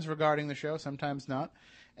 sometimes regarding the show, sometimes not.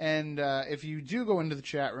 And if you do go into the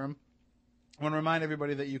chat room, I want to remind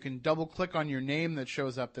everybody that you can double-click on your name that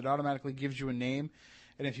shows up. That automatically gives you a name.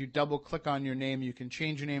 And if you double-click on your name, you can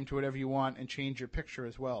change your name to whatever you want and change your picture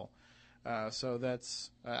as well. So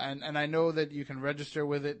that's and I know that you can register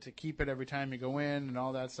with it to keep it every time you go in and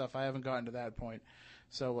all that stuff. I haven't gotten to that point.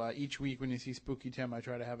 So each week when you see Spooky Tim, I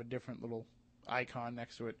try to have a different little icon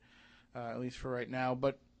next to it, at least for right now.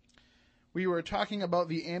 But we were talking about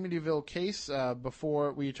the Amityville case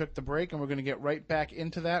before we took the break, and we're going to get right back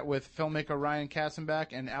into that with filmmaker Ryan Kassenbach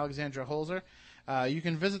and Alexandra Holzer. You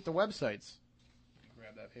can visit the websites.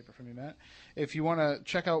 Grab that paper from me, Matt. If you want to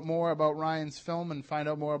check out more about Ryan's film and find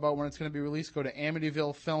out more about when it's going to be released, go to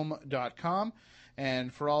AmityvilleFilm.com.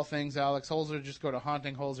 And for all things Alex Holzer, just go to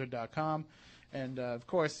HauntingHolzer.com. And, of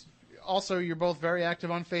course, also you're both very active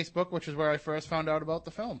on Facebook, which is where I first found out about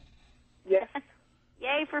the film. Yes.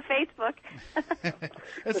 Yay for Facebook.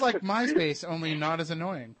 It's like MySpace, only not as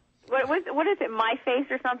annoying. What is it, MyFace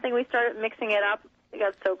or something? We started mixing it up. It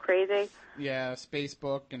got so crazy. Yeah,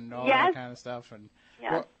 Spacebook and all Yes. that kind of stuff. And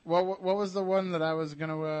Yes. what was the one that I was going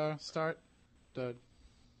to start? I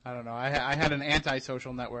don't know. I had an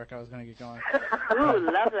anti-social network I was going to get going. Ooh,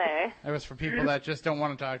 lovely. It was for people that just don't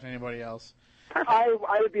want to talk to anybody else. I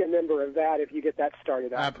would be a member of that if you get that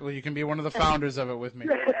started up. Well, you can be one of the founders of it with me.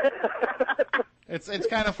 It's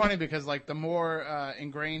kind of funny because like the more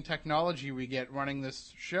ingrained technology we get running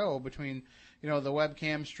this show between the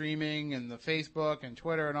webcam streaming and the Facebook and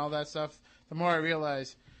Twitter and all that stuff, the more I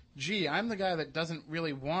realize, gee, I'm the guy that doesn't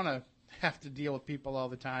really want to have to deal with people all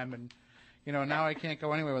the time, and now I can't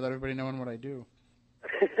go anywhere without everybody knowing what I do.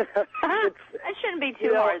 That shouldn't be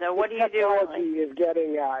too hard, though. What do you do? Technology is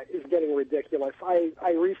getting ridiculous.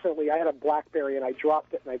 I recently had a BlackBerry and I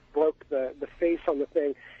dropped it and I broke the face on the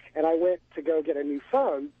thing, and I went to go get a new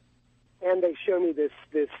phone, and they show me this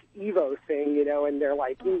Evo thing, and they're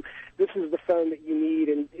like, this is the phone that you need,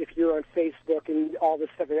 and if you're on Facebook and all this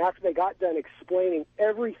stuff. And after they got done explaining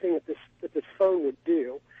everything that this phone would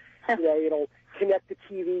do, it'll connect to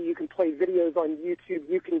TV, you can play videos on YouTube,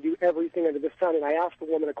 you can do everything under the sun. And I asked the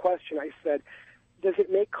woman a question. I said, does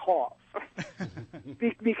it make calls?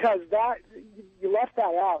 Because that you left that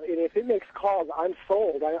out, and if it makes calls, I'm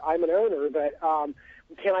sold. I'm an owner, but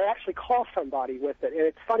can I actually call somebody with it? And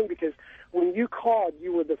it's funny because when you called,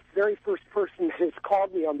 you were the very first person that has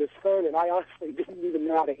called me on this phone, and I honestly didn't even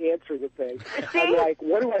know how to answer the thing. I'm like,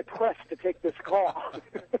 what do I press to take this call?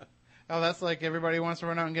 Oh, that's like everybody wants to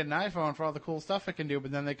run out and get an iPhone for all the cool stuff it can do,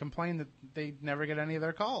 but then they complain that they never get any of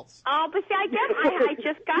their calls. Oh, but see, I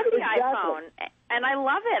just got the iPhone, and I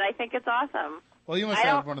love it. I think it's awesome. Well, you must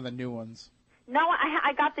have one of the new ones. No,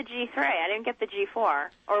 I got the G3. I didn't get the G4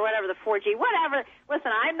 or whatever, the 4G, whatever.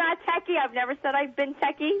 Listen, I'm not techie. I've never said I've been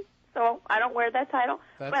techie, so I don't wear that title.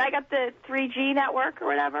 But I got the 3G network or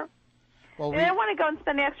whatever. Well, I didn't want to go and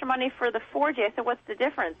spend the extra money for the 4G. I said, what's the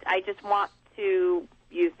difference? I just want to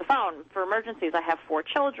use the phone for emergencies. I have 4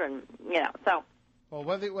 children, so. Well,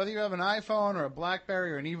 whether you have an iPhone or a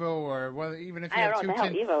BlackBerry or an Evo, or even if you have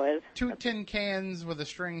two tin cans with a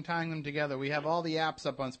string tying them together, we have all the apps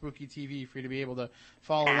up on Spooky TV for you to be able to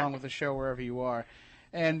follow along with the show wherever you are.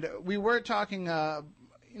 And we were talking,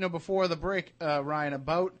 before the break, Ryan,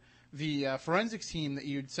 about the forensics team that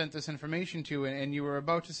you'd sent this information to, and you were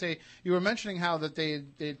about to say, you were mentioning how that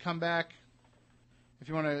they'd come back. If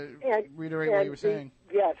you want to reiterate what you were saying.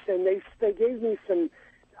 Yes, and they gave me some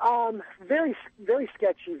very, very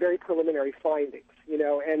sketchy, very preliminary findings,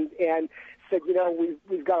 and said,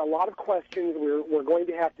 we've got a lot of questions. We're going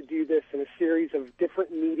to have to do this in a series of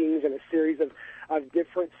different meetings and a series of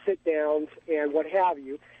different sit-downs and what have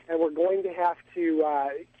you, and we're going to have to,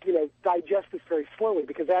 digest this very slowly,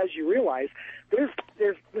 because as you realize, this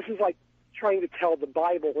is like trying to tell the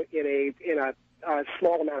Bible in a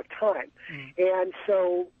small amount of time. And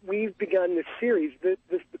so we've begun this series. The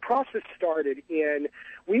process started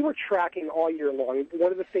we were tracking all year long.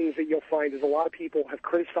 One of the things that you'll find is a lot of people have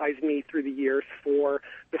criticized me through the years for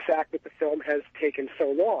the fact that the film has taken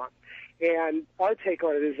so long. And our take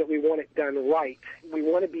on it is that we want it done right. We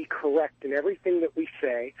want to be correct in everything that we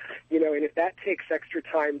say, and if that takes extra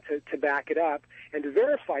time to back it up and to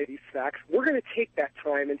verify these facts, we're going to take that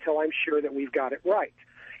time until I'm sure that we've got it right.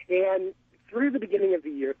 And through the beginning of the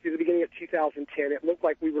year, through the beginning of 2010, it looked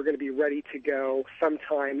like we were going to be ready to go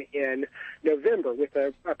sometime in November with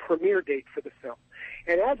a premiere date for the film.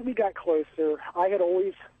 And as we got closer, I had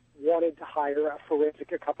always wanted to hire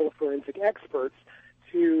a couple of forensic experts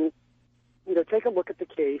to take a look at the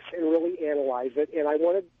case and really analyze it. And I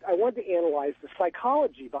wanted to analyze the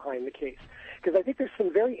psychology behind the case, because I think there's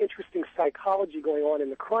some very interesting psychology going on in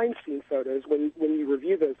the crime scene photos when you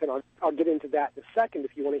review those, and I'll get into that in a second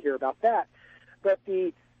if you want to hear about that. But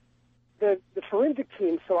the forensic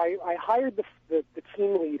team, so I hired the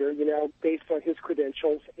team leader, based on his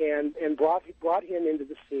credentials, and brought him into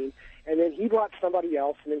the scene, and then he brought somebody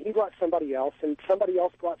else, and then he brought somebody else, and somebody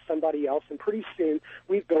else brought somebody else, and pretty soon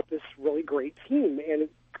we've built this really great team, and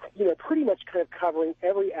pretty much kind of covering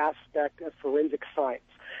every aspect of forensic science,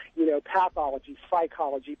 pathology,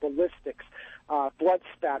 psychology, ballistics, blood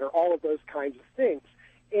spatter, all of those kinds of things.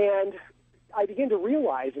 And I began to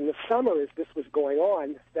realize in the summer, as this was going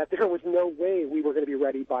on, that there was no way we were going to be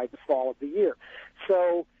ready by the fall of the year.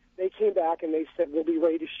 So they came back and they said, we'll be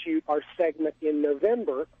ready to shoot our segment in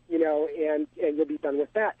November, and you'll be done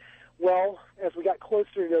with that. Well, as we got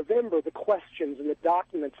closer to November, the questions and the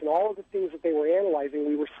documents and all of the things that they were analyzing,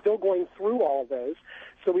 we were still going through all of those.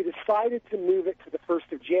 So we decided to move it to the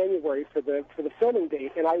 1st of January for the filming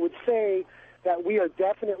date. And I would say that we are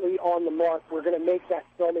definitely on the mark. We're going to make that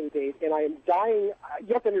filming date. And I am dying.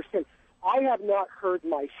 You have to understand, I have not heard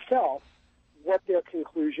myself what their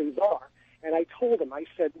conclusions are. And I told them, I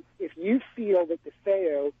said, if you feel that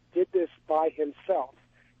DeFeo did this by himself,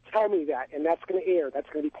 tell me that, and that's going to air. That's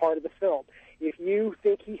going to be part of the film. If you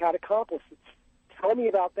think he had accomplices, tell me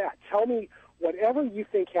about that. Tell me whatever you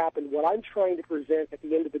think happened. What I'm trying to present at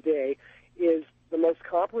the end of the day is the most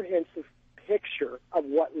comprehensive picture of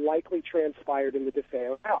what likely transpired in the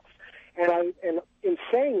DeFeo house. And in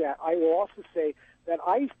saying that, I will also say that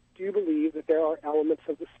I do believe that there are elements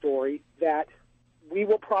of the story that we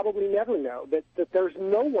will probably never know, that there's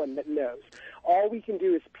no one that knows. All we can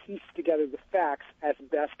do is piece together the facts as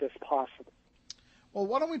best as possible. Well,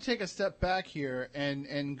 why don't we take a step back here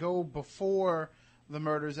and go before the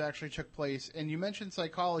murders actually took place? And you mentioned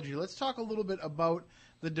psychology. Let's talk a little bit about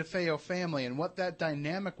the DeFeo family and what that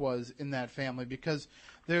dynamic was in that family, because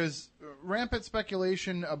there's rampant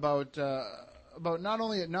speculation about not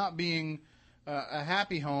only it not being a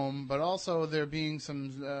happy home, but also there being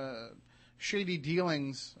some shady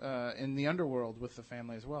dealings in the underworld with the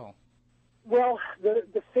family as well. Well,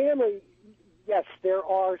 the family, yes, there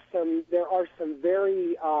are some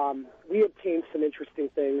very we obtained some interesting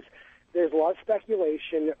things. There's a lot of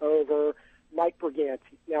speculation over Mike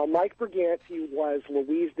Briganti. Now, Mike Briganti was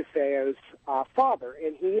Louise DeFeo's father,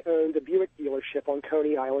 and he owned a Buick dealership on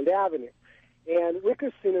Coney Island Avenue. And Rick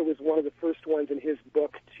Osuna was one of the first ones in his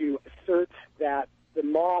book to assert that the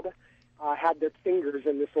mob had their fingers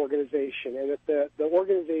in this organization, and that the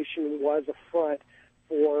organization was a front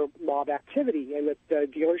for mob activity, and that the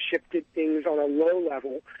dealership did things on a low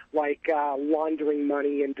level, like laundering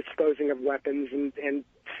money and disposing of weapons and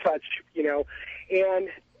such, And,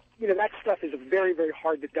 that stuff is very, very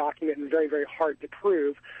hard to document and very, very hard to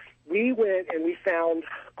prove. We went and we found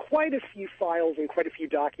quite a few files and quite a few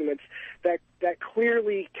documents that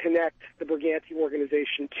clearly connect the Briganti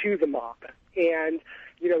organization to the mob. And,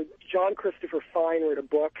 John Christopher Fine wrote a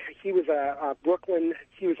book. He was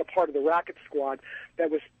he was a part of the racket squad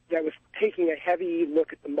that was taking a heavy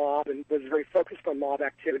look at the mob and was very focused on mob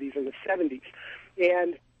activities in the 70s.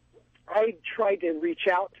 And I tried to reach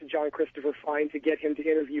out to John Christopher Fine to get him to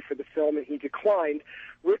interview for the film, and he declined.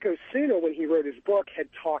 Rick Osuna, when he wrote his book, had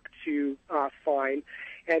talked to Fine,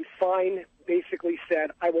 and Fine basically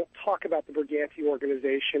said, I won't talk about the Briganti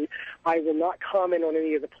organization. I will not comment on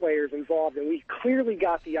any of the players involved. And we clearly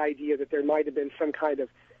got the idea that there might have been some kind of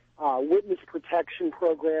witness protection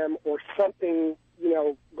program or something,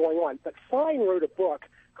 going on. But Fine wrote a book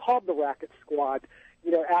called The Racket Squad,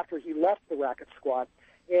 after he left the Racket Squad.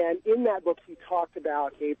 And in that book, he talked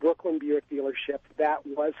about a Brooklyn Buick dealership that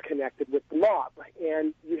was connected with the mob.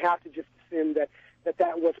 And you have to just assume that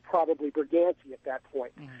was probably Briganti at that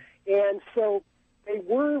point. Mm-hmm. And so they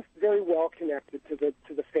were very well connected to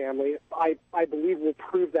the family. I believe we'll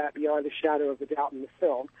prove that beyond a shadow of a doubt in the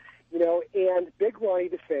film. And Big Ronnie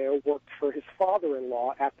DeFeo worked for his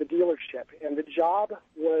father-in-law at the dealership. And the job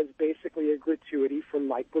was basically a gratuity from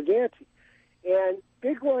Mike Briganti. And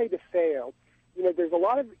Big Ronnie DeFeo, there's a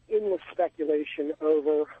lot of endless speculation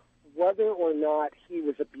over whether or not he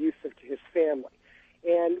was abusive to his family.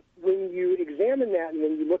 And when you examine that and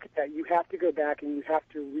when you look at that, you have to go back and you have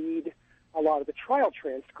to read a lot of the trial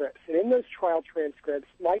transcripts. And in those trial transcripts,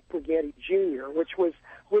 Mike Briganti Jr., which was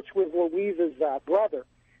Louise's brother,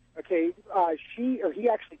 he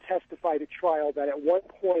actually testified at trial that at one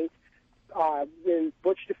point when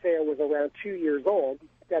Butch DeFeo was around 2 years old,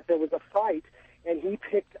 that there was a fight, and he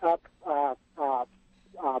picked up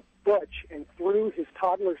Butch and threw his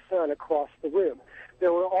toddler son across the room.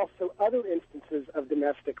 There were also other instances of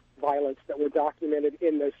domestic violence that were documented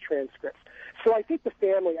in those transcripts. So I think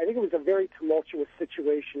it was a very tumultuous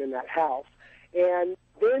situation in that house. And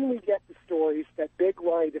then we get the stories that Big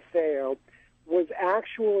Ronnie DeFeo was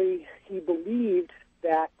actually, he believed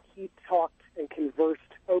that he talked and conversed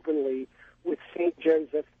openly with St.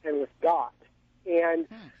 Joseph and with God. And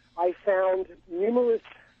I found numerous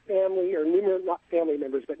not family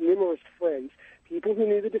members, but numerous friends, people who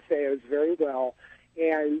knew the DeFeos very well,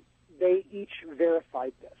 and they each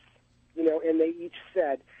verified this, and they each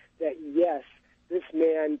said that, yes, this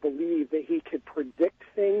man believed that he could predict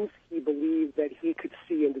things. He believed that he could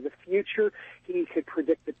see into the future. He could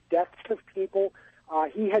predict the deaths of people.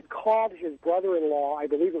 He had called his brother-in-law, I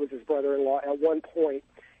believe it was his brother-in-law, at one point,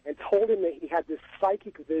 and told him that he had this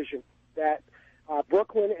psychic vision that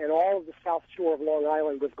Brooklyn and all of the South Shore of Long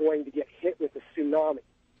Island was going to get hit with a tsunami.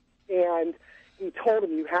 And he told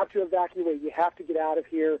him, you have to evacuate, you have to get out of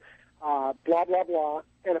here, blah, blah, blah.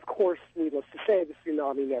 And, of course, needless to say, the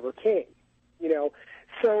tsunami never came.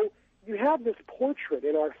 So you have this portrait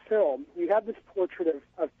in our film. You have this portrait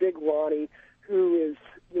of Big Ronnie, who is,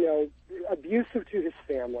 abusive to his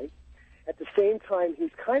family. At the same time,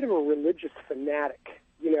 he's kind of a religious fanatic,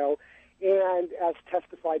 and as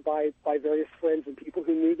testified by various friends and people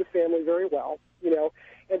who knew the family very well,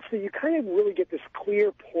 And so you kind of really get this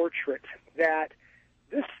clear portrait that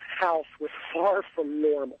this house was far from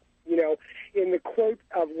normal. You know, in the quote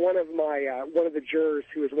of one of the jurors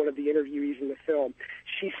who was one of the interviewees in the film,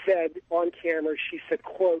 she said on camera, she said,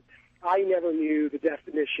 quote, "I never knew the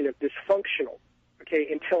definition of dysfunctional, okay,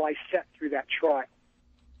 until I sat through that trial."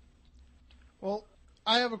 Well,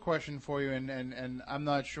 I have a question for you, and I'm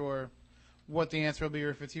not sure what the answer will be or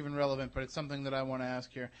if it's even relevant, but it's something that I want to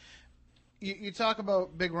ask here. You talk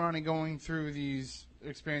about Big Ronnie going through these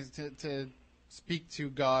experiences to speak to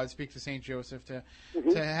God, speak to St. Joseph, to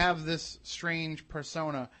have this strange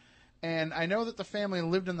persona. And I know that the family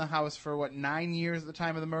lived in the house for, 9 years at the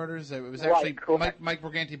time of the murders? It was actually Mike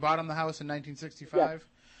Briganti bought him the house in 1965?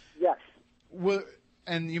 Yes.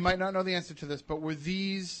 And you might not know the answer to this, but were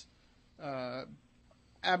these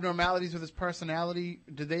abnormalities with his personality,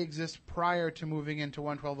 did they exist prior to moving into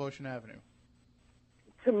 112 Ocean Avenue?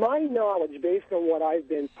 To my knowledge, based on what I've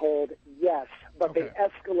been told, yes, but they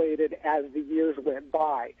escalated as the years went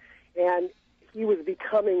by. And he was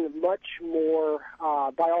becoming much more,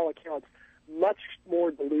 by all accounts, much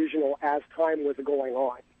more delusional as time was going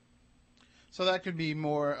on. So that could be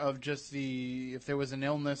more of just if there was an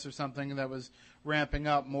illness or something that was ramping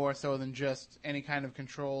up more so than just any kind of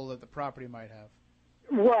control that the property might have.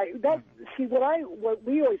 Right. What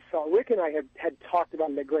we always saw, Rick and I had talked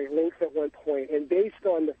about it at great length at one point, and based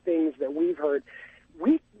on the things that we've heard,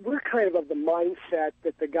 we're kind of the mindset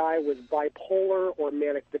that the guy was bipolar or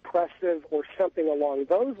manic depressive or something along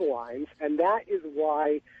those lines, and that is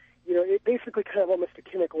why, it basically kind of almost a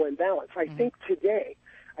chemical imbalance. I think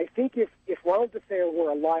if Ronald DeFeo were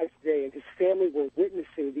alive today and his family were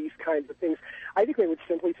witnessing these kinds of things, I think they would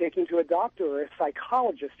simply take him to a doctor or a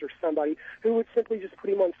psychologist or somebody who would simply just put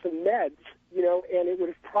him on some meds, and it would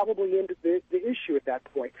have probably ended the issue at that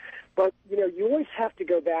point. But, you always have to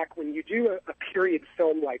go back when you do a period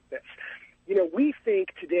film like this. We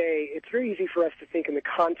think today, it's very easy for us to think in the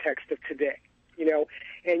context of today,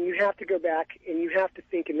 and you have to go back and you have to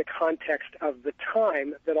think in the context of the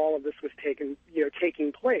time that all of this was taking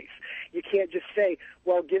place. You can't just say,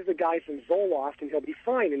 well, give the guy some Zoloft and he'll be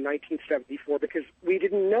fine in 1974, because we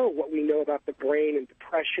didn't know what we know about the brain and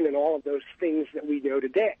depression and all of those things that we know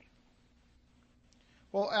today.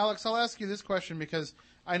 Well, Alex, I'll ask you this question because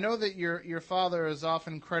I know that your father is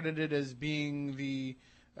often credited as being the,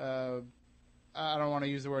 I don't want to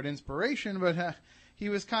use the word inspiration, but he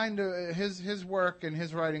was kind of, his work and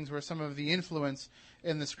his writings were some of the influence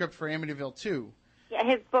in the script for Amityville 2. Yeah,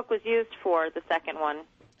 his book was used for the second one.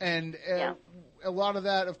 And a lot of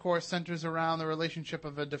that, of course, centers around the relationship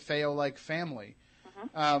of a DeFeo-like family.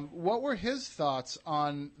 What were his thoughts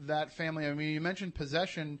on that family? I mean, you mentioned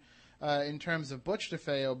possession in terms of Butch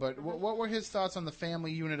DeFeo, but what were his thoughts on the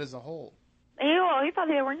family unit as a whole? He thought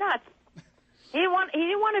they were nuts. He didn't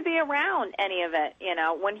want to be around any of it.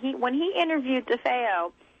 When he interviewed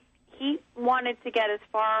DeFeo, he wanted to get as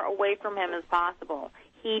far away from him as possible.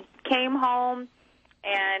 He came home,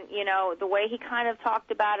 and the way he kind of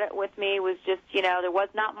talked about it with me was just there was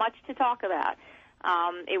not much to talk about.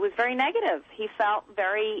 It was very negative. He felt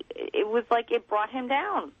it was like it brought him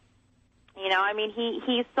down.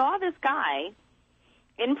 He saw this guy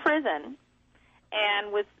in prison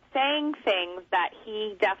and was saying things that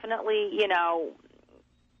he definitely,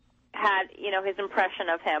 had, his impression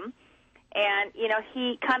of him. And,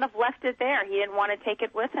 he kind of left it there. He didn't want to take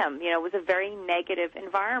it with him. It was a very negative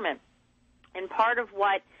environment. And part of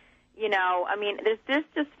what, there's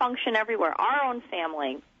dysfunction everywhere. Our own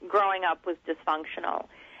family growing up was dysfunctional.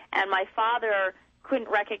 And my father couldn't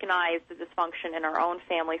recognize the dysfunction in our own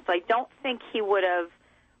family. So I don't think he would have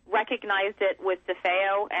recognized it with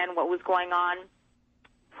DeFeo and what was going on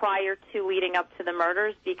prior to leading up to the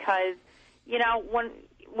murders, because,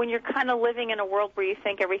 when you're kind of living in a world where you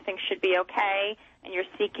think everything should be okay and you're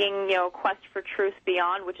seeking, a quest for truth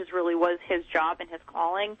beyond, which really was his job and his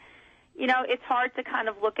calling, it's hard to kind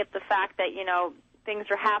of look at the fact that, things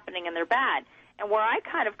are happening and they're bad. And where I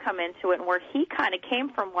kind of come into it and where he kind of came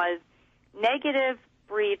from was negative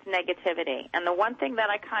breeds negativity. And the one thing that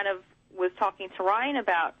I kind of was talking to Ryan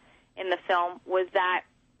about in the film was that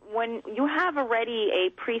when you have already a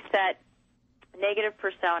preset negative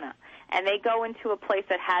persona and they go into a place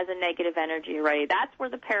that has a negative energy already, that's where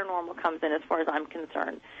the paranormal comes in as far as I'm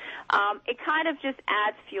concerned. It kind of just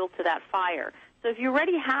adds fuel to that fire. So if you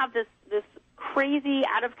already have this crazy,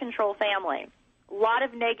 out-of-control family, a lot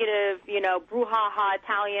of negative, brouhaha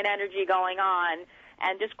Italian energy going on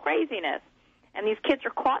and just craziness, and these kids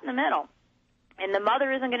are caught in the middle, and the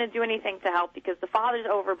mother isn't going to do anything to help because the father's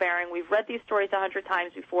overbearing. We've read these stories 100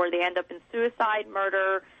 times before. They end up in suicide,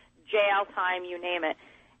 murder, jail time, you name it.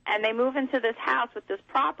 And they move into this house with this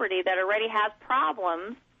property that already has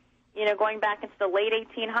problems, going back into the late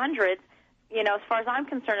 1800s, as far as I'm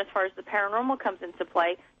concerned, as far as the paranormal comes into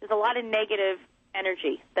play, there's a lot of negative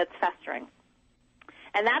energy that's festering.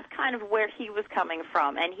 And that's kind of where he was coming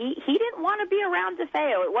from. And he didn't want to be around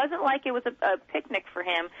DeFeo. It wasn't like it was a picnic for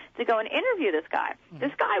him to go and interview this guy. Mm-hmm.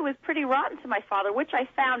 This guy was pretty rotten to my father, which I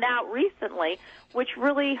found out recently, which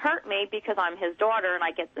really hurt me because I'm his daughter and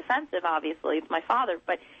I get defensive, obviously. It's my father.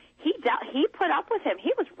 But he put up with him.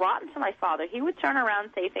 He was rotten to my father. He would turn around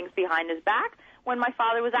and say things behind his back when my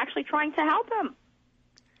father was actually trying to help him.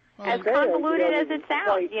 As convoluted as it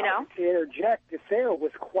sounds, To interject, DeFeo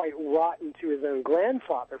was quite rotten to his own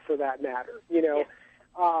grandfather, for that matter.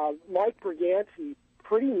 Mike Briganti,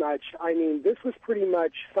 pretty much, this was pretty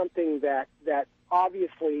much something that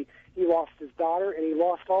obviously he lost his daughter and he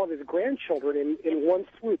lost all of his grandchildren in one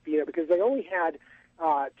swoop, because they only had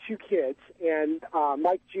 2 kids, and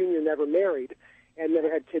Mike Jr. never married and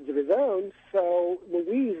never had kids of his own, so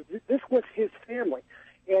Louise, this was his family.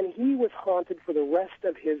 And he was haunted for the rest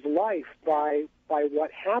of his life by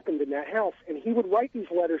what happened in that house. And he would write these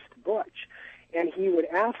letters to Butch, and he would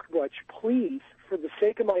ask Butch, please, for the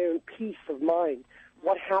sake of my own peace of mind,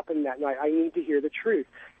 what happened that night? I need to hear the truth.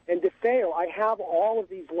 And DeFeo, I have all of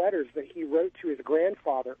these letters that he wrote to his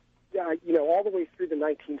grandfather, all the way through the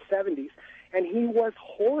 1970s. And he was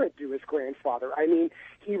horrid to his grandfather.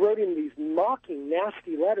 He wrote him these mocking,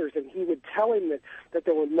 nasty letters, and he would tell him that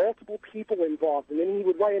there were multiple people involved. And then he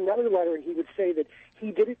would write another letter, and he would say that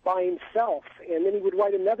he did it by himself. And then he would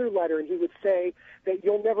write another letter, and he would say that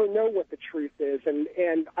you'll never know what the truth is.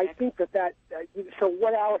 And I think so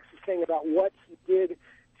what Alex is saying about what he did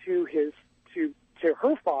to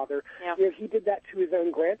her father, he did that to his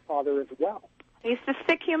own grandfather as well. He's a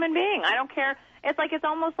sick human being. I don't care. It's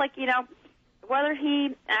almost like, whether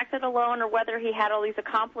he acted alone or whether he had all these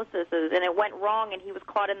accomplices and it went wrong and he was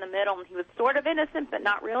caught in the middle and he was sort of innocent but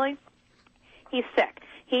not really, he's sick.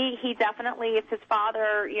 He definitely, if his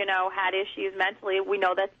father, had issues mentally, we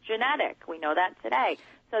know that's genetic. We know that today.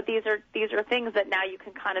 So these are things that now you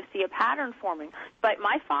can kind of see a pattern forming. But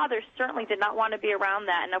my father certainly did not want to be around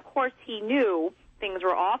that, and of course he knew things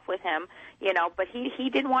were off with him, but he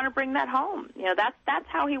didn't want to bring that home. That's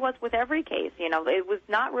how he was with every case. It was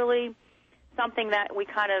not really something that we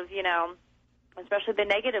kind of, especially the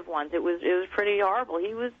negative ones. It was pretty horrible.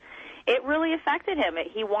 It really affected him.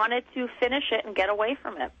 He wanted to finish it and get away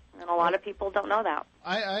from it, and a lot of people don't know that.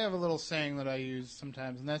 I have a little saying that I use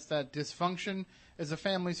sometimes, and that's that dysfunction is a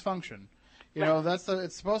family's function.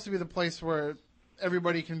 It's supposed to be the place where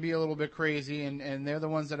everybody can be a little bit crazy, and they're the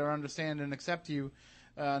ones that understand and accept you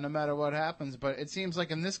no matter what happens. But it seems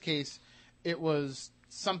like in this case, it was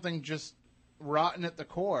something just rotten at the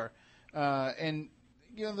core. And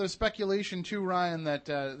there's speculation too, Ryan,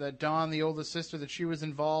 that Dawn, the oldest sister, that she was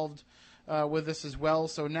involved with this as well.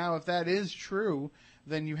 So now, if that is true,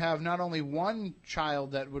 then you have not only one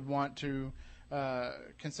child that would want to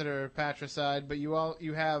consider patricide, but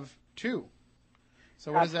you have 2.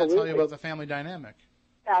 So what does that tell you about the family dynamic?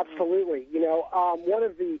 Absolutely. One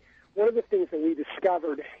of the things that we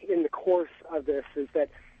discovered in the course of this is that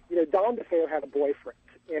Don DeFeo had a boyfriend,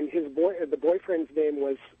 and the boyfriend's name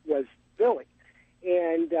was Billy,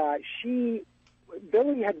 and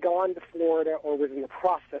Billy had gone to Florida or was in the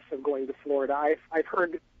process of going to Florida. I've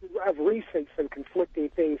heard of recent some conflicting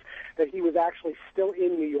things that he was actually still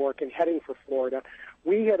in New York and heading for Florida.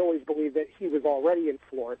 We had always believed that he was already in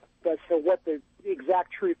Florida. But so what the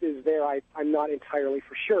exact truth is there, I'm not entirely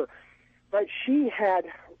for sure. But she had,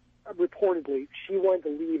 reportedly, she wanted to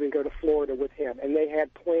leave and go to Florida with him, and they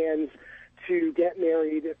had plans to get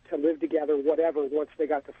married, to live together, whatever, once they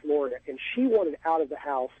got to Florida. And she wanted out of the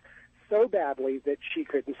house so badly that she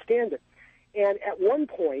couldn't stand it. And at one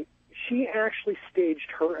point, she actually staged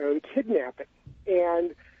her own kidnapping.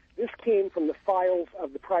 And this came from the files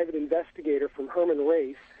of the private investigator from Herman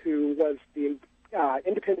Race, who was the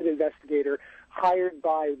independent investigator hired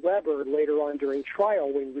by Weber later on during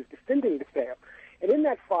trial when he was defending DeFeo. And in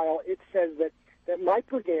that file, it says that Mike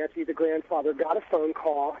Briganti, the grandfather, got a phone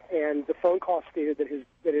call, and the phone call stated that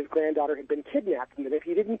his granddaughter had been kidnapped, and that if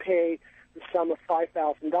he didn't pay the sum of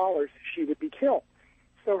 $5,000, she would be killed.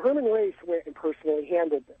 So Herman Race went and personally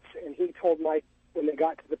handled this, and he told Mike when they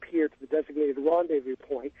got to the pier, to the designated rendezvous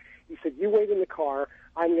point, he said, "You wait in the car.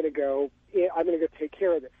 I'm going to go take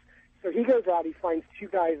care of this." So he goes out. He finds 2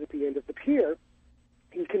 guys at the end of the pier.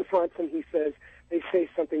 He confronts them. He says, they say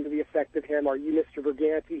something to the effect of him, "Are you Mr.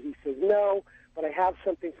 Briganti?" He says, "No, but I have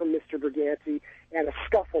something from Mr. Briganti," and a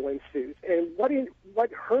scuffle ensues. And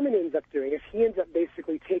what Herman ends up doing is he ends up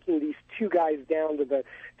basically taking these 2 guys down to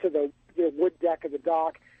the wood deck of the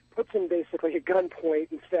dock, puts them basically at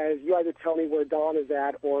gunpoint, and says, "You either tell me where Dawn is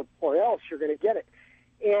at, or else you're going to get it."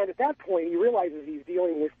 And at that point, he realizes he's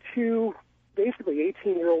dealing with two basically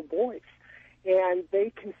 18-year-old boys. And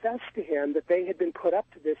they confessed to him that they had been put up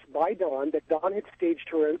to this by Dawn, that Dawn had staged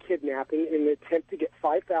her own kidnapping in an attempt to get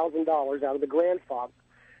 $5,000 out of the grandfather,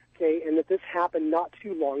 okay, and that this happened not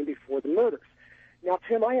too long before the murders. Now,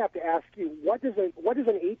 Tim, I have to ask you, what does an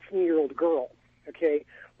 18-year-old girl, okay,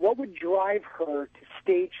 what would drive her to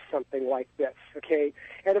stage something like this, okay?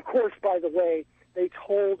 And, of course, by the way, they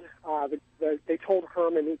told they told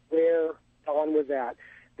Herman where Dawn was at.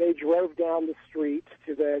 They drove down the street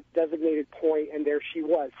to the designated point, and there she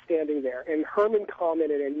was, standing there. And Herman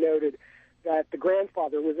commented and noted that the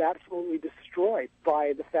grandfather was absolutely destroyed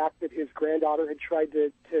by the fact that his granddaughter had tried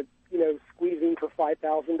to squeeze him for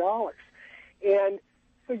 $5,000. And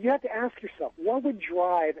so you have to ask yourself, what would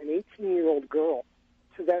drive an 18-year-old girl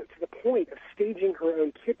to the point of staging her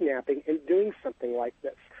own kidnapping and doing something like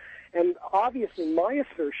this? And obviously my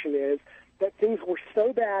assertion is that things were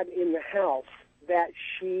so bad in the house that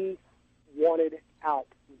she wanted out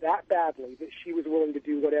that badly that she was willing to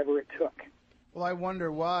do whatever it took. Well, I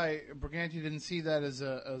wonder why Briganti didn't see that as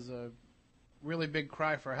a really big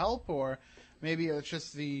cry for help, or maybe it's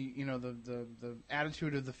just the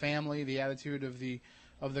attitude of the family, the attitude of the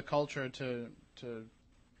culture to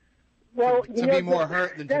be more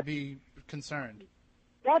hurt than to be concerned.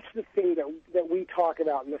 That's the thing that we talk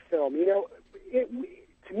about in the film.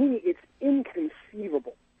 To me, it's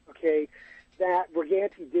inconceivable, okay, that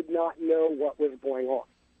Briganti did not know what was going on.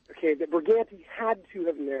 Okay, that Briganti had to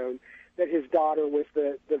have known that his daughter was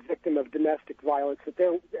the victim of domestic violence.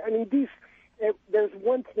 There's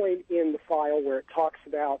one point in the file where it talks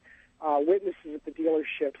about witnesses at the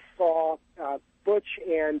dealership saw Butch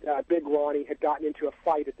and Big Ronnie had gotten into a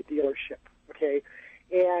fight at the dealership. Okay,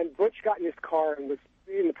 and Butch got in his car and was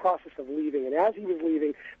in the process of leaving. And as he was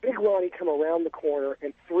leaving, Big Ronnie come around the corner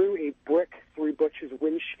and threw a brick through Butch's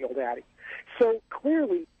windshield at him. So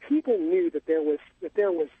clearly, people knew that this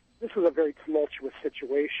was a very tumultuous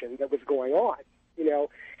situation that was going on,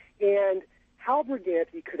 and how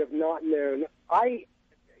Briganti could have not known,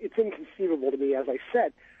 it's inconceivable to me, as I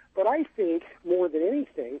said, but I think, more than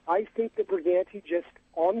anything, I think that Briganti just,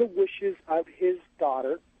 on the wishes of his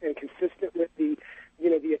daughter, and consistent with the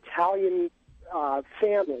Italian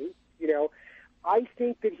family, I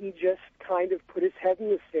think that he just kind of put his head in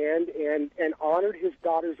the sand and honored his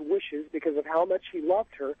daughter's wishes because of how much he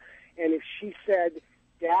loved her. And if she said,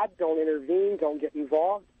 "Dad, don't intervene, don't get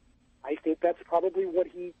involved," I think that's probably what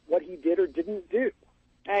he did or didn't do.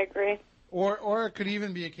 I agree. Or it could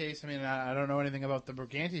even be a case, I don't know anything about the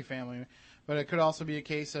Briganti family, but it could also be a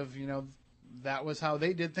case of, that was how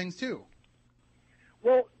they did things too.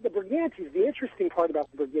 Well, the Brigantis, the interesting part about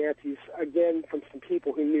the Brigantis, again, from some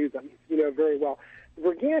people who knew them, very well, the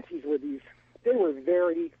Brigantis they were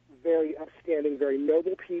very, very upstanding, very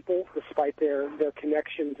noble people, despite their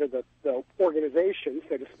connection to the organization,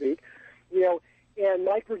 so to speak, and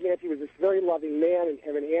Mike Briganti was this very loving man, and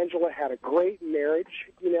him and Angela had a great marriage,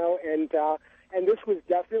 and this was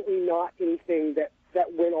definitely not anything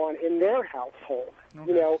that went on in their household,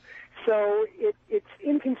 okay. So it's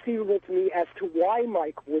inconceivable to me as to why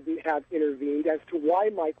Mike wouldn't have intervened, as to why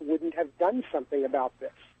Mike wouldn't have done something about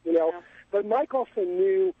this, Yeah. But Mike also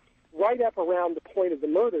knew right up around the point of the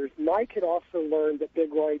murders, Mike had also learned that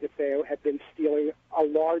Big Roy DeFeo had been stealing a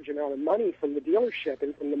large amount of money from the dealership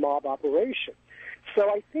and from the mob operation. So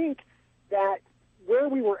I think that where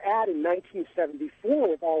we were at in 1974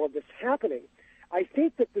 with all of this happening, I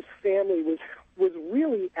think that this family was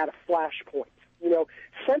really at a flashpoint.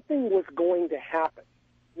 Something was going to happen.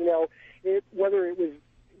 Whether it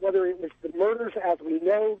was the murders as we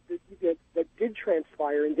know that did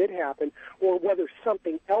transpire and did happen, or whether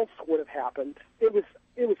something else would have happened, it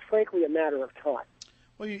was frankly a matter of time.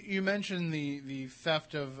 Well, you mentioned the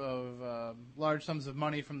theft of large sums of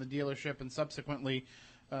money from the dealership and subsequently,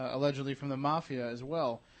 allegedly, from the mafia as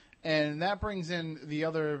well. And that brings in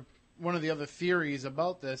one of the other theories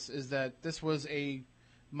about this is that this was a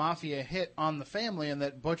mafia hit on the family and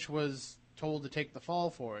that Butch was told to take the fall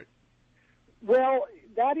for it. Well,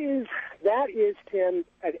 that is Tim,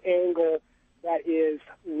 an angle that is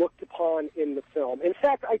looked upon in the film. In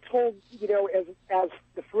fact, I told, as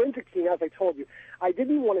the forensic team, as I told you, I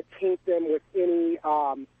didn't want to taint them with any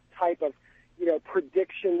type of,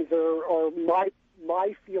 predictions or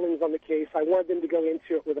my feelings on the case. I wanted them to go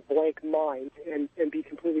into it with a blank mind and be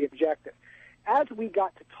completely objective. As we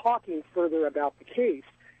got to talking further about the case,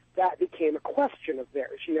 that became a question of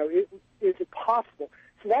theirs. Is it possible?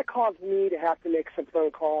 So that caused me to have to make some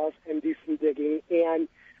phone calls and do some digging, and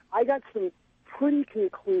I got some pretty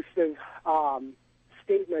conclusive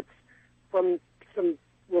statements from some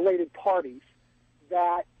related parties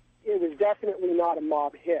that it was definitely not a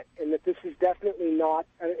mob hit, and that this is definitely not,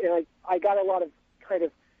 and I got a lot of kind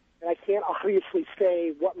of, and I can't obviously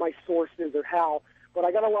say what my source is or how, but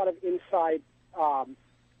I got a lot of inside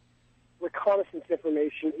reconnaissance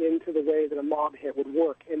information into the way that a mob hit would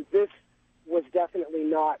work, and this was definitely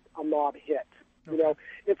not a mob hit. Okay. You know,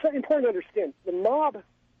 it's important to understand, the mob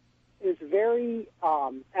is very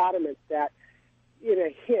adamant that in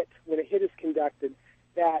a hit, when a hit is conducted,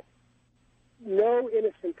 that no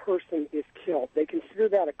innocent person is killed. They consider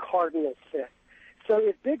that a cardinal sin. So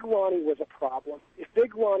if Big Ronnie was a problem, if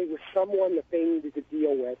Big Ronnie was someone that they needed to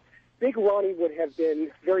deal with, Big Ronnie would have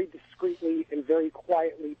been very discreetly and very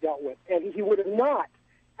quietly dealt with. And he would have not,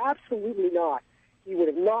 absolutely not, he would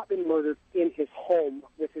have not been murdered in his home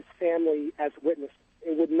with his family as witnesses.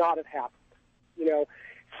 It would not have happened, you know.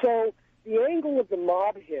 So the angle of the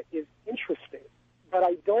mob hit is interesting, but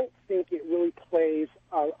I don't think it really plays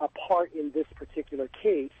a part in this particular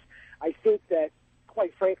case. I think that,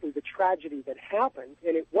 quite frankly, the tragedy that happened,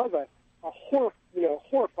 and it was a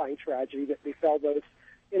horrifying tragedy that befell those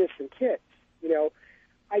innocent kids, you know,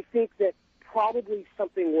 I think that probably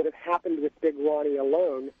something would have happened with Big Ronnie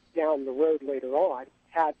alone down the road later on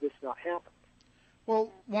had this not happened.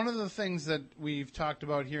 Well, one of the things that we've talked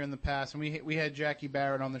about here in the past, and we had Jackie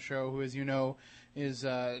Barrett on the show, who, as you know, is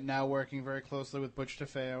now working very closely with Butch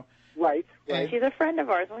DeFeo. Right. She's a friend of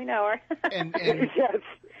ours. We know her. And yes.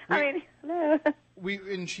 No.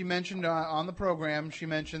 And she mentioned on the program, she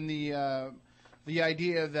mentioned the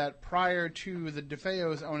idea that prior to the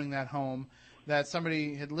DeFeos owning that home, that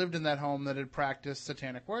somebody had lived in that home that had practiced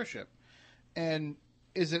satanic worship. And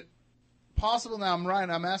is it possible now,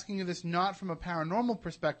 Ryan, I'm asking you this not from a paranormal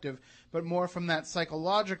perspective, but more from that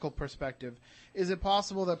psychological perspective. Is it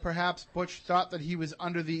possible that perhaps Butch thought that he was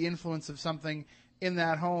under the influence of something in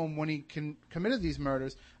that home when he committed these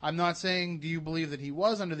murders? I'm not saying do you believe that he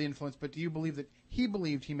was under the influence, but do you believe that he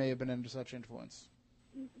believed he may have been under such influence?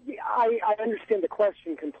 Yeah, I understand the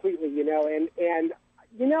question completely, you know, and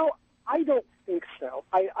you know, I don't think so.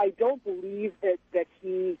 I don't believe that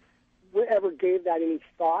he ever gave that any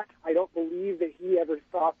thought. I don't believe that he ever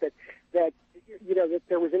thought that you know, that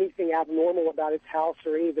there was anything abnormal about his house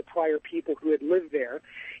or any of the prior people who had lived there,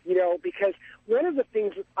 you know, because one of the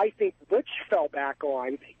things I think Butch fell back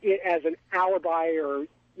on as an alibi or,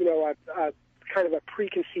 you know, a kind of a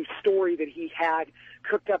preconceived story that he had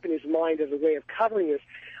cooked up in his mind as a way of covering this,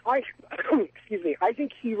 I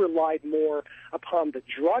think he relied more upon the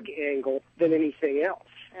drug angle than anything else,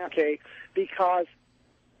 okay, because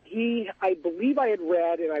I believe I had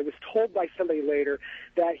read, and I was told by somebody later,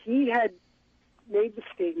 that he had made the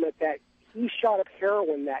statement that he shot up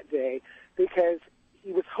heroin that day because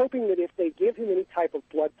he was hoping that if they give him any type of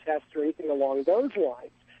blood test or anything along those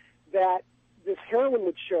lines, that this heroin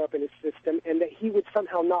would show up in his system and that he would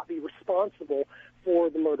somehow not be responsible for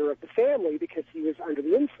the murder of the family because he was under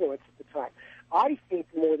the influence at the time. I think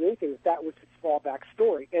more than anything that was his fallback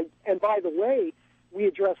story. And by the way, we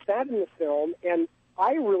addressed that in the film, and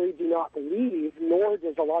I really do not believe, nor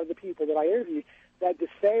does a lot of the people that I interviewed, that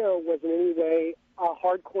DeFeo was in any way a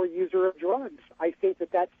hardcore user of drugs. I think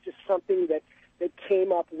that that's just something that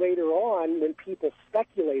came up later on when people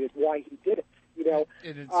speculated why he did it. You know,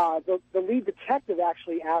 the lead detective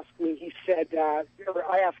actually asked me, he said, or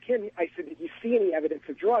I asked him, I said, did you see any evidence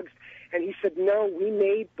of drugs? And he said, no, we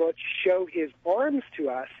made Butch show his arms to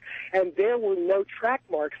us, and there were no track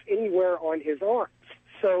marks anywhere on his arms.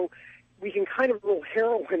 So we can kind of rule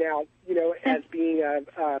heroin out, you know, as being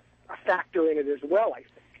a factor in it as well, I think.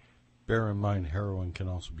 Bear in mind, heroin can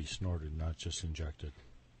also be snorted, not just injected.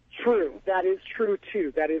 True. That is true,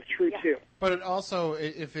 too. Too. But it also,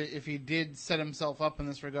 if he did set himself up in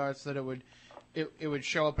this regard so that it would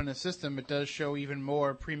show up in the system, it does show even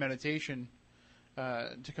more premeditation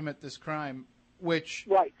to commit this crime, which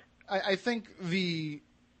right. I think the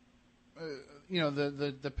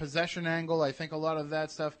possession angle, I think a lot of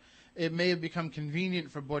that stuff, it may have become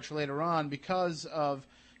convenient for Butch later on because of,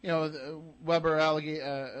 you know, Weber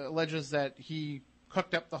alleges that he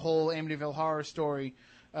cooked up the whole Amityville horror story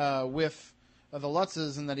with the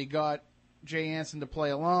Lutzes, and that he got Jay Anson to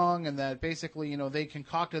play along, and that basically, you know, they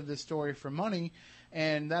concocted this story for money,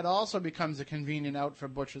 and that also becomes a convenient out for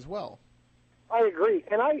Butch as well. I agree,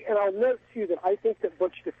 and I'll note too that I think that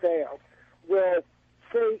Butch DeFeo will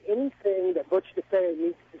say anything that Butch DeFeo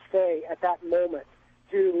needs to say at that moment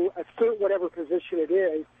to assert whatever position it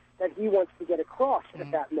is that he wants to get across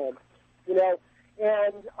at that moment, you know.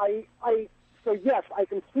 And so yes, I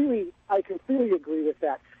completely agree with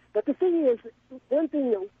that. But the thing is, one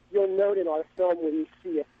thing that you'll note in our film when you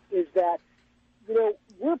see it is that, you know,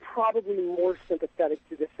 we're probably probably more sympathetic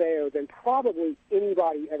to DeFeo than probably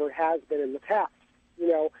anybody ever has been in the past,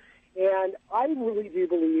 And I really do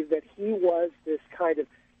believe that he was this kind of,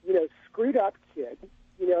 screwed up kid,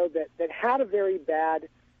 that had a very bad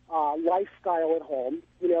lifestyle at home,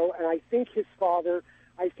 and I think his father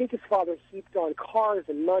heaped on cars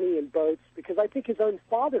and money and boats because I think his own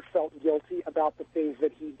father felt guilty about the things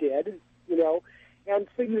that he did, And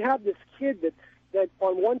so you have this kid that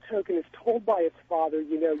on one token is told by his father,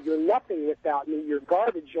 you're nothing without me, you're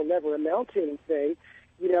garbage, you'll never amount to anything,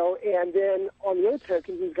 and then on the other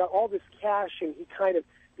token, he's got all this cash and he kind of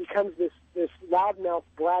becomes this loudmouth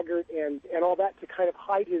braggart and all that to kind of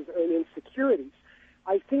hide his own insecurities.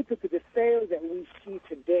 I think that the DeFeo that we see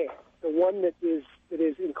today, the one that is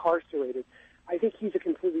incarcerated, I think he's a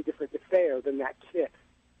completely different DeFeo than that kid.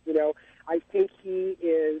 I think he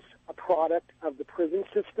is a product of the prison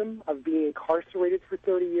system, of being incarcerated for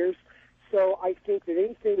 30 years. So I think that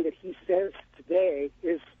anything that he says today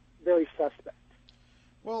is very suspect.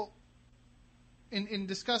 Well, in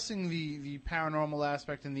discussing the paranormal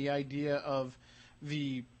aspect and the idea of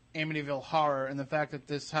the Amityville horror and the fact that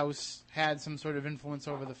this house had some sort of influence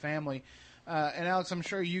over the family, and Alex, I'm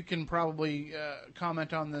sure you can probably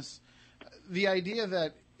comment on this, the idea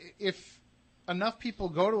that if enough people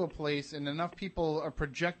go to a place and enough people are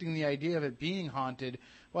projecting the idea of it being haunted,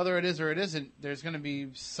 whether it is or it isn't, there's going to be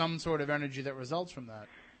some sort of energy that results from that.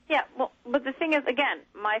 Yeah, well, but the thing is, again,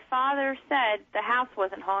 my father said the house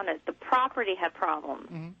wasn't haunted. The property had problems.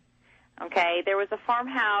 Mm-hmm. Okay? There was a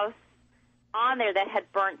farmhouse on there that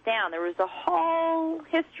had burnt down. There was a whole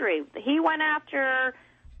history. He went after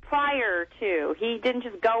prior to. He didn't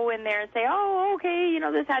just go in there and say, oh, okay,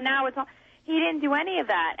 this now it's all. He didn't do any of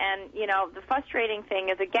that. And, the frustrating thing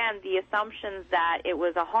is, again, the assumptions that it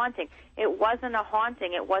was a haunting. It wasn't a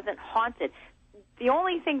haunting. It wasn't haunted. The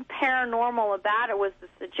only thing paranormal about it was the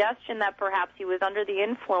suggestion that perhaps he was under the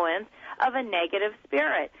influence of a negative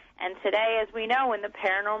spirit. And today, as we know, in the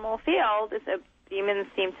paranormal field, demons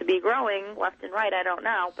seem to be growing left and right. I don't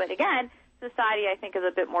know. But again, society, I think, is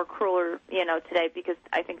a bit more crueler, today because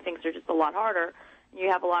I think things are just a lot harder. You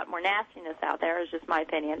have a lot more nastiness out there, is just my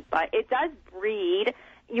opinion. But it does breed.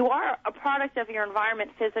 You are a product of your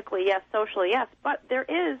environment physically, yes, socially, yes. But there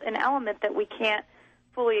is an element that we can't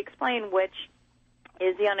fully explain, which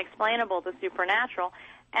is the unexplainable, the supernatural.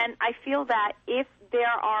 And I feel that if there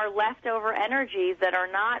are leftover energies that are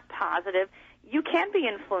not positive, you can be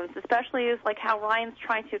influenced, especially as like how Ryan's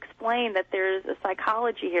trying to explain that there's a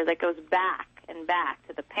psychology here that goes back and back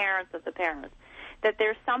to the parents of the parents, that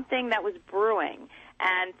there's something that was brewing.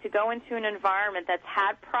 And to go into an environment that's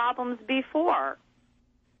had problems before,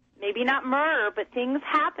 maybe not murder, but things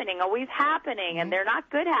happening, always happening, and they're not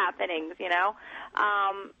good happenings,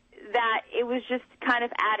 that it was just kind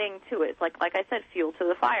of adding to it. Like I said, fuel to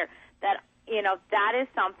the fire. That, that is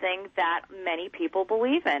something that many people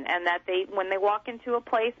believe in, and that when they walk into a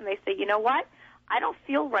place and they say, you know what, I don't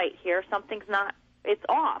feel right here, something's not, it's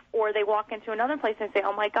off. Or they walk into another place and say,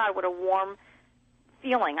 oh my God, what a warm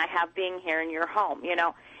feeling I have being here in your home.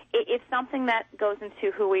 It's something that goes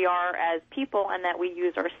into who we are as people, and that we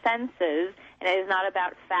use our senses, and it is not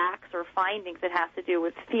about facts or findings. It has to do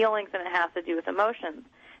with feelings, and it has to do with emotions,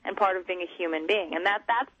 and part of being a human being. And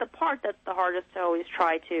that's the part that's the hardest to always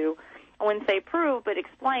try to, I wouldn't say prove, but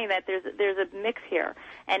explain that there's a mix here.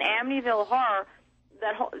 And Amityville horror,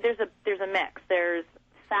 there's a mix. There's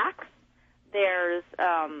facts. There's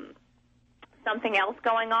something else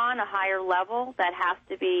going on, a higher level that has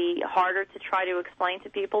to be harder to try to explain to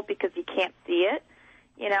people because you can't see it,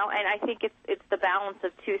 And I think it's the balance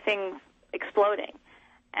of two things exploding,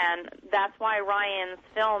 and that's why Ryan's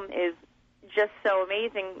film is just so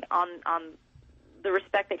amazing on the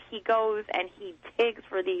respect that he goes and he digs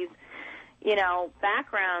for these,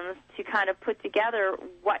 backgrounds to kind of put together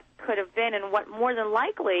what could have been and what more than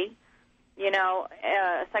likely.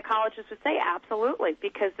 A psychologist would say absolutely,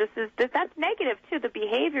 because that's negative too. The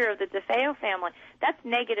behavior of the DeFeo family, that's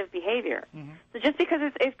negative behavior. Mm-hmm. So just because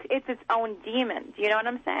it's its own demon, do you know what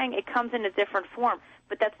I'm saying? It comes in a different form,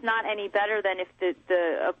 but that's not any better than if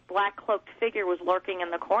the black cloaked figure was lurking in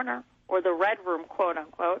the corner or the red room, quote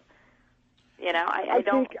unquote.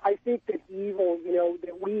 I think that evil,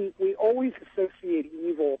 that we always associate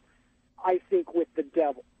evil, I think, with the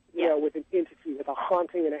devil. With an entity, with a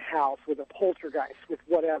haunting in a house, with a poltergeist, with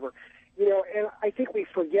whatever. And I think we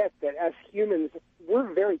forget that as humans,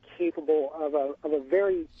 we're very capable of a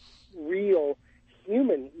very real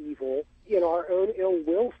human evil in our own ill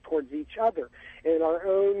wills towards each other, and in our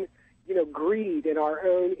own, greed, and our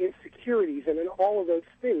own insecurities, and in all of those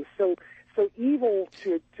things. So evil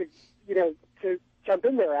to jump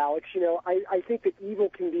in there, Alex. I think that evil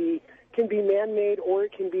can be man-made, or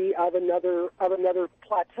it can be of another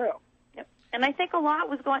plateau. Yep. And I think a lot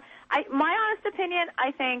was going. My honest opinion,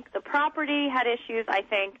 I think the property had issues. I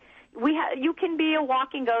think you can be a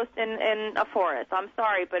walking ghost in a forest. I'm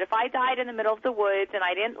sorry, but if I died in the middle of the woods and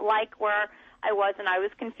I didn't like where I was and I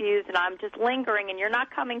was confused and I'm just lingering and you're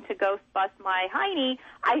not coming to ghost bust my hiney,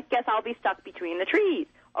 I guess I'll be stuck between the trees.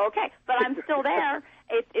 Okay, but I'm still there.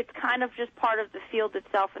 It's kind of just part of the field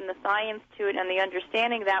itself and the science to it and the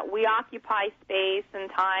understanding that we occupy space and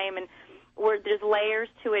time, and where there's layers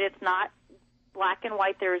to it. It's not black and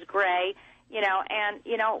white. There's gray, and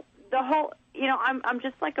the whole, I'm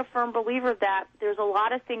just like a firm believer that there's a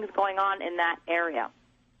lot of things going on in that area.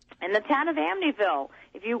 In the town of Amityville,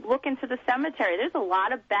 if you look into the cemetery, there's a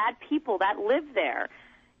lot of bad people that live there,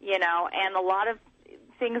 and a lot of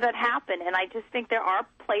things that happen. And I just think there are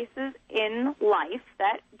places in life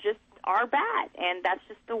that just are bad, and that's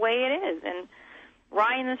just the way it is. And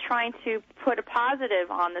Ryan is trying to put a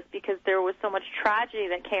positive on this because there was so much tragedy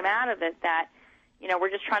that came out of it that, we're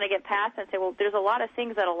just trying to get past and say, well, there's a lot of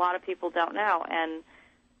things that a lot of people don't know. And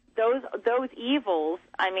those evils,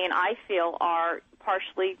 I feel, are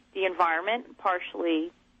partially the environment,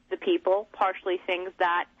 partially the people, partially things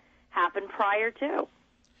that happened prior to.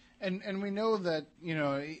 And we know that,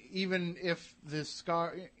 even if there's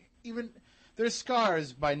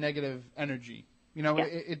scars by negative energy.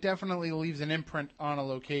 It definitely leaves an imprint on a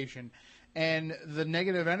location. And the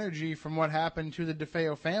negative energy from what happened to the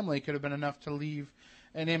DeFeo family could have been enough to leave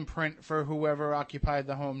an imprint for whoever occupied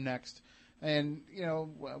the home next. And,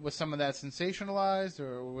 was some of that sensationalized,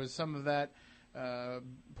 or was some of that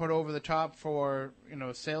put over the top for,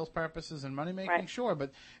 sales purposes and money-making? Right. Sure,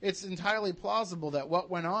 but it's entirely plausible that what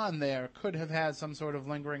went on there could have had some sort of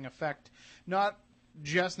lingering effect, not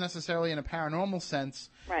just necessarily in a paranormal sense,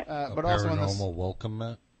 right. But also in the paranormal welcome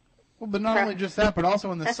mat. Well, but not only just that, but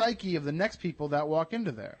also in the psyche of the next people that walk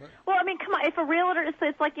into there. Well, come on. If a realtor,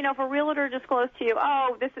 it's like, if a realtor disclosed to you,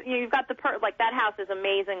 oh, this, you've got like that house is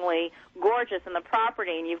amazingly gorgeous in the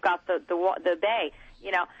property, and you've got the bay.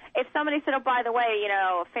 If somebody said, oh, by the way,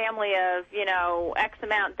 a family of, X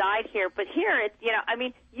amount died here, but here it's,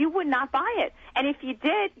 you would not buy it. And if you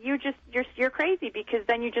did, you're crazy, because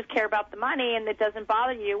then you just care about the money and it doesn't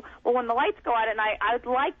bother you. Well, when the lights go out, and I would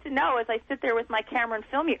like to know, as I sit there with my camera and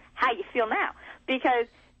film you, how you feel now, because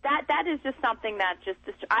that is just something that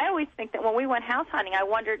I always think that when we went house hunting, I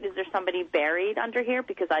wondered, is there somebody buried under here,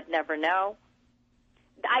 because I'd never know.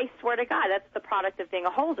 I swear to God, that's the product of being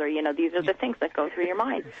a holder. These are the things that go through your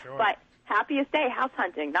mind. Sure. But happiest day, house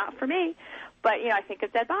hunting, not for me. But, I think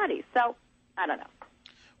of dead bodies. So, I don't know.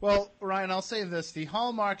 Well, Ryan, I'll say this. The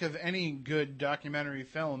hallmark of any good documentary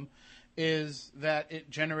film is that it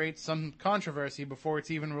generates some controversy before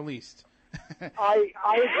it's even released. I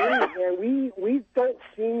agree, man. We don't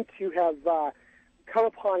seem to have come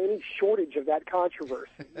upon any shortage of that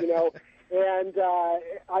controversy, and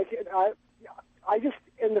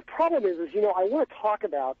and the problem is, I want to talk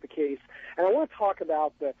about the case, and I want to talk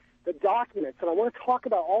about the documents, and I want to talk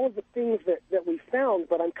about all of the things that we found,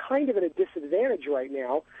 but I'm kind of at a disadvantage right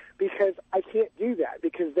now because I can't do that,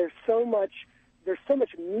 because there's so much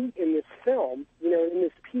meat in this film, in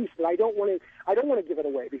this piece, that I don't want to give it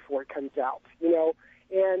away before it comes out,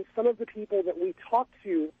 and some of the people that we talked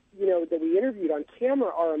to, that we interviewed on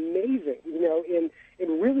camera are amazing,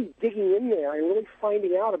 in really digging in there and really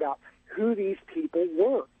finding out about who these people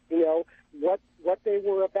were, what they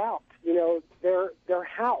were about, their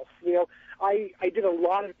house. I did a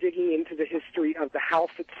lot of digging into the history of the house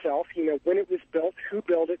itself, when it was built, who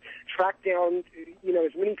built it, tracked down,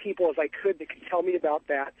 as many people as I could that could tell me about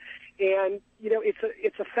that. And,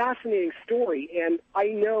 it's a fascinating story. And I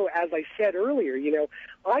know, as I said earlier,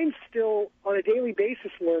 I'm still on a daily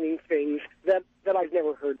basis learning things that I've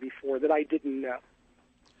never heard before, that I didn't know.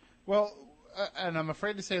 Well, and I'm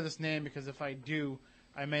afraid to say this name because if I do,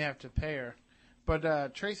 I may have to pay her.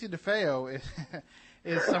 But Tracy DeFeo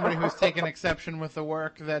is somebody who's taken exception with the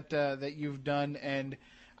work that you've done, and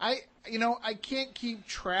I can't keep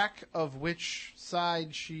track of which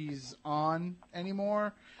side she's on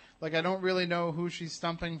anymore. Like, I don't really know who she's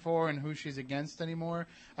stumping for and who she's against anymore.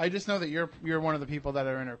 I just know that you're one of the people that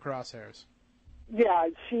are in her crosshairs. Yeah,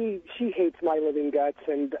 she hates my living guts,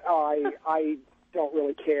 and I don't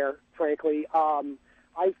really care, frankly.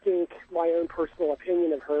 I think my own personal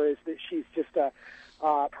opinion of her is that she's just a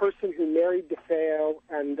person who married DeFeo,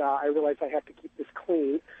 and I realize I have to keep this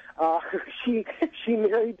clean. She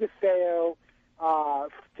married DeFeo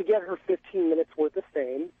to get her 15 minutes worth of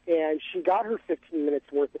fame, and she got her 15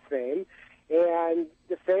 minutes worth of fame, And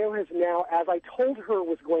DeFeo has now, as I told her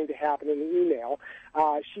was going to happen in an email,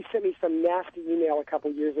 she sent me some nasty email a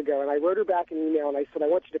couple years ago, and I wrote her back an email, and I said, I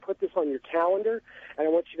want you to put this on your calendar, and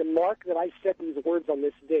I want you to mark that I said these words on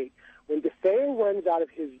this date. When DeFeo runs out of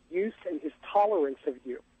his use and his tolerance of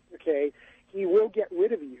you, okay, he will get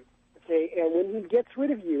rid of you, okay? And when he gets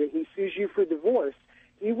rid of you and he sues you for divorce,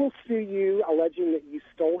 he will sue you alleging that you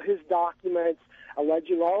stole his documents,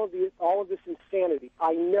 alleging all of this insanity.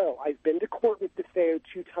 I know. I've been to court with DeFeo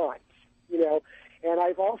 2 times, and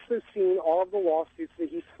I've also seen all of the lawsuits that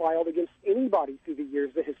he's filed against anybody through the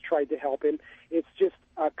years that has tried to help him. It's just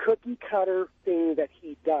a cookie-cutter thing that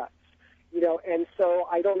he does, and so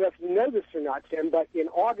I don't know if you know this or not, Tim, but in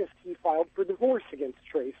August he filed for divorce against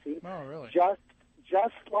Tracy. Oh, really?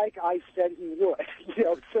 Just like I said he would,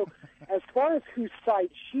 So as far as whose side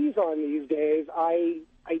she's on these days, I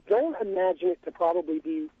don't imagine it to probably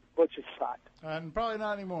be Butch's side. Probably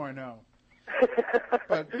not anymore, no.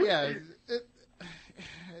 But yeah,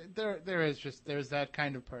 there's that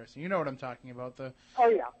kind of person. You know what I'm talking about?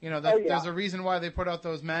 There's a reason why they put out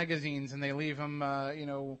those magazines and they leave them,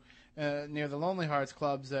 near the Lonely Hearts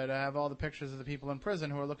clubs that have all the pictures of the people in prison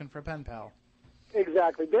who are looking for a pen pal.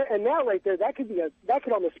 Exactly, and that right there, that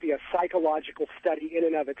could almost be a psychological study in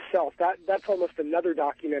and of itself. That's almost another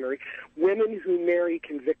documentary. Women who marry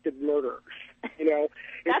convicted murderers.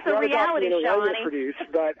 That's a reality show, honey. Produce,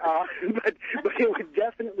 but it would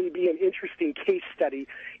definitely be an interesting case study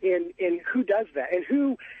in who does that and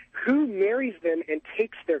who marries them and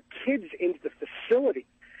takes their kids into the facility.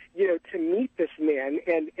 To meet this man,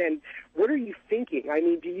 and what are you thinking? I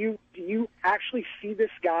mean, do you actually see this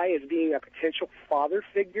guy as being a potential father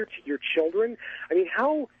figure to your children? I mean,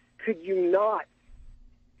 how could you not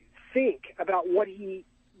think about what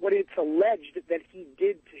it's alleged that he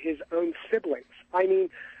did to his own siblings? I mean,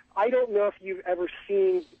 I don't know if you've ever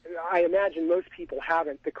seen, I imagine most people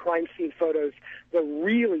haven't, the crime scene photos, the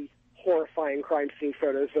really horrifying crime scene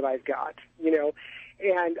photos that I've got,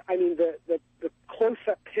 And, I mean, the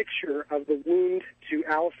close-up picture of the wound to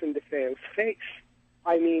Allison DeFeo's face,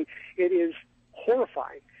 I mean, it is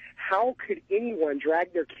horrifying. How could anyone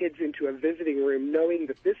drag their kids into a visiting room knowing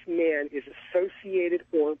that this man is associated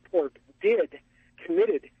or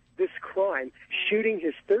committed this crime, shooting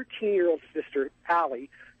his 13-year-old sister, Allie,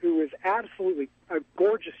 who is absolutely a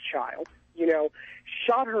gorgeous child,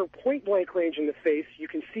 shot her point-blank range in the face. You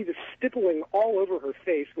can see the stippling all over her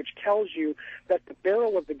face, which tells you that the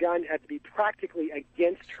barrel of the gun had to be practically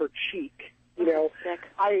against her cheek.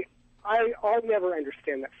 I'll never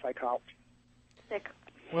understand that psychology. Sick.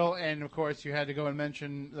 Well, and of course you had to go and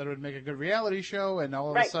mention that it would make a good reality show, and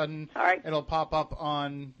all of a sudden it'll pop up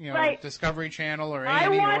on Discovery Channel or A&E. I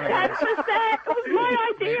want that to say. That was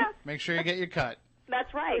my idea. Make sure you get your cut.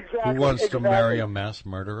 That's right. Exactly. Who wants to marry a mass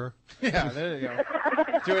murderer? Yeah, there you go.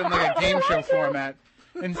 Do it in like a game show format.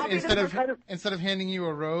 Instead of handing you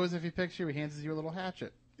a rose if he picks you, he hands you a little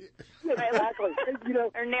hatchet. Exactly.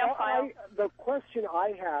 Or nail file. The question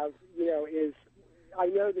I have, is I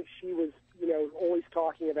know that she was, always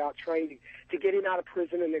talking about trying to get him out of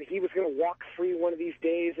prison and that he was going to walk free one of these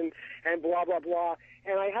days and blah, blah, blah.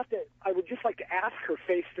 And I would just like to ask her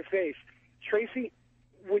face to face, Tracy,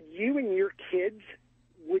 would you and your kids,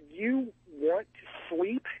 would you want to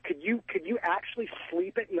sleep? Could you actually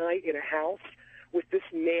sleep at night in a house with this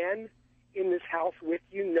man in this house with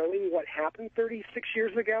you, knowing what happened 36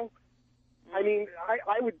 years ago? I mean,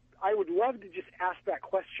 I would love to just ask that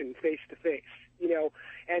question face to face,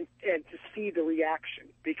 and to see the reaction,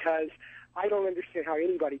 because I don't understand how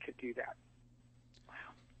anybody could do that.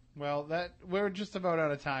 Well, we're just about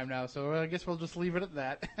out of time now, so I guess we'll just leave it at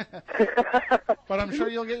that. But I'm sure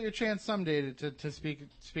you'll get your chance someday to speak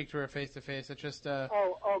to her face to face. It's just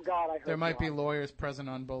oh God, I hope there might be lawyers present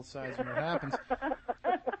on both sides when it happens.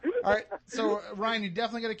 All right, so Ryan, you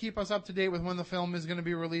definitely got to keep us up to date with when the film is going to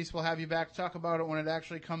be released. We'll have you back to talk about it when it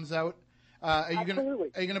actually comes out. Absolutely.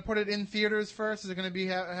 Are you going to put it in theaters first? Is it going to be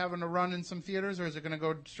having a run in some theaters, or is it going to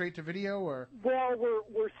go straight to video? Or well,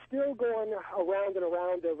 we're still going around and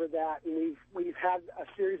around over that, and we've had a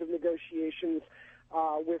series of negotiations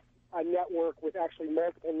with a network, with actually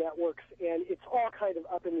multiple networks, and it's all kind of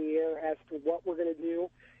up in the air as to what we're going to do.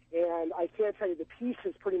 And I can tell you the piece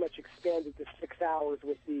has pretty much expanded to 6 hours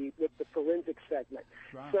with the forensic segment.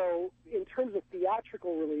 Right. So in terms of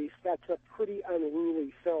theatrical release, that's a pretty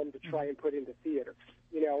unruly film to try and put into theaters,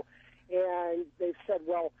 And they've said,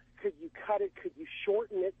 well, could you cut it? Could you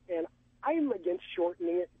shorten it? And I'm against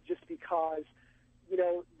shortening it just because,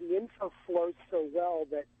 the info flows so well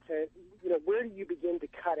that, where do you begin to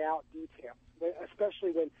cut out detail?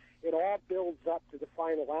 Especially when it all builds up to the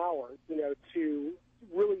final hour, to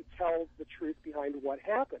really tell the truth behind what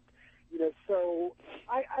happened. So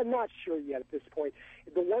I'm not sure yet at this point.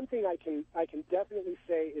 The one thing I can definitely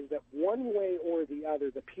say is that one way or the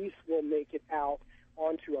other, the piece will make it out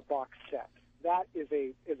onto a box set. That is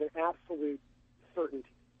an absolute certainty.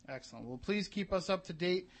 Excellent. Well, please keep us up to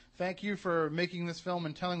date. Thank you for making this film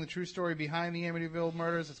and telling the true story behind the Amityville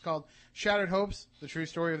murders. It's called Shattered Hopes, the true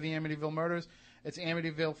story of the Amityville murders. It's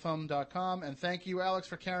AmityvilleFilm.com. And thank you, Alex,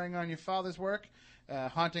 for carrying on your father's work.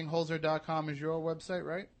 HauntingHolzer.com is your website,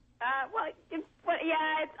 right?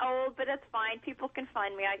 Yeah, it's old, but it's fine. People can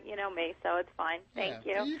find me. You know me, so it's fine. Thank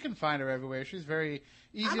you. You can find her everywhere. She's very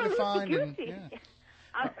easy I'm to find. And,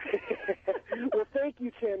 Well, thank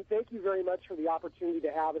you, Tim. Thank you very much for the opportunity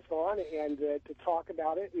to have us on and to talk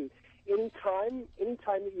about it. And anytime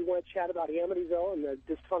that you want to chat about Amityville and the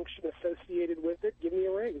dysfunction associated with it, give me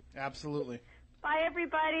a ring. Absolutely. Bye,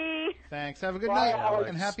 everybody. Thanks. Have a good Bye, night, Alex.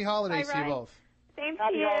 and happy holidays to you both. Same to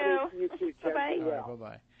Happy you. holidays to you too, Tim. Bye-bye. Be All right, well.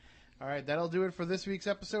 bye-bye. All right, that'll do it for this week's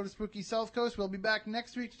episode of Spooky South Coast. We'll be back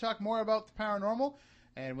next week to talk more about the paranormal,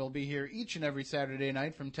 and we'll be here each and every Saturday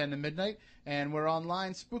night from 10 to midnight. And we're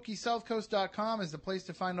online. SpookySouthCoast.com is the place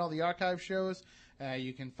to find all the archive shows.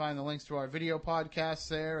 You can find the links to our video podcasts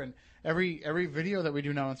there, and every video that we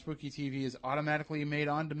do now on Spooky TV is automatically made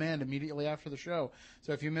on demand immediately after the show.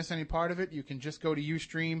 So if you miss any part of it, you can just go to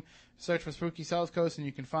Ustream, search for Spooky South Coast, and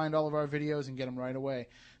you can find all of our videos and get them right away.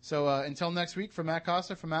 So until next week, for Matt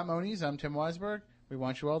Costa, for Matt Moniz, I'm Tim Weisberg. We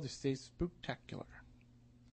want you all to stay spooktacular.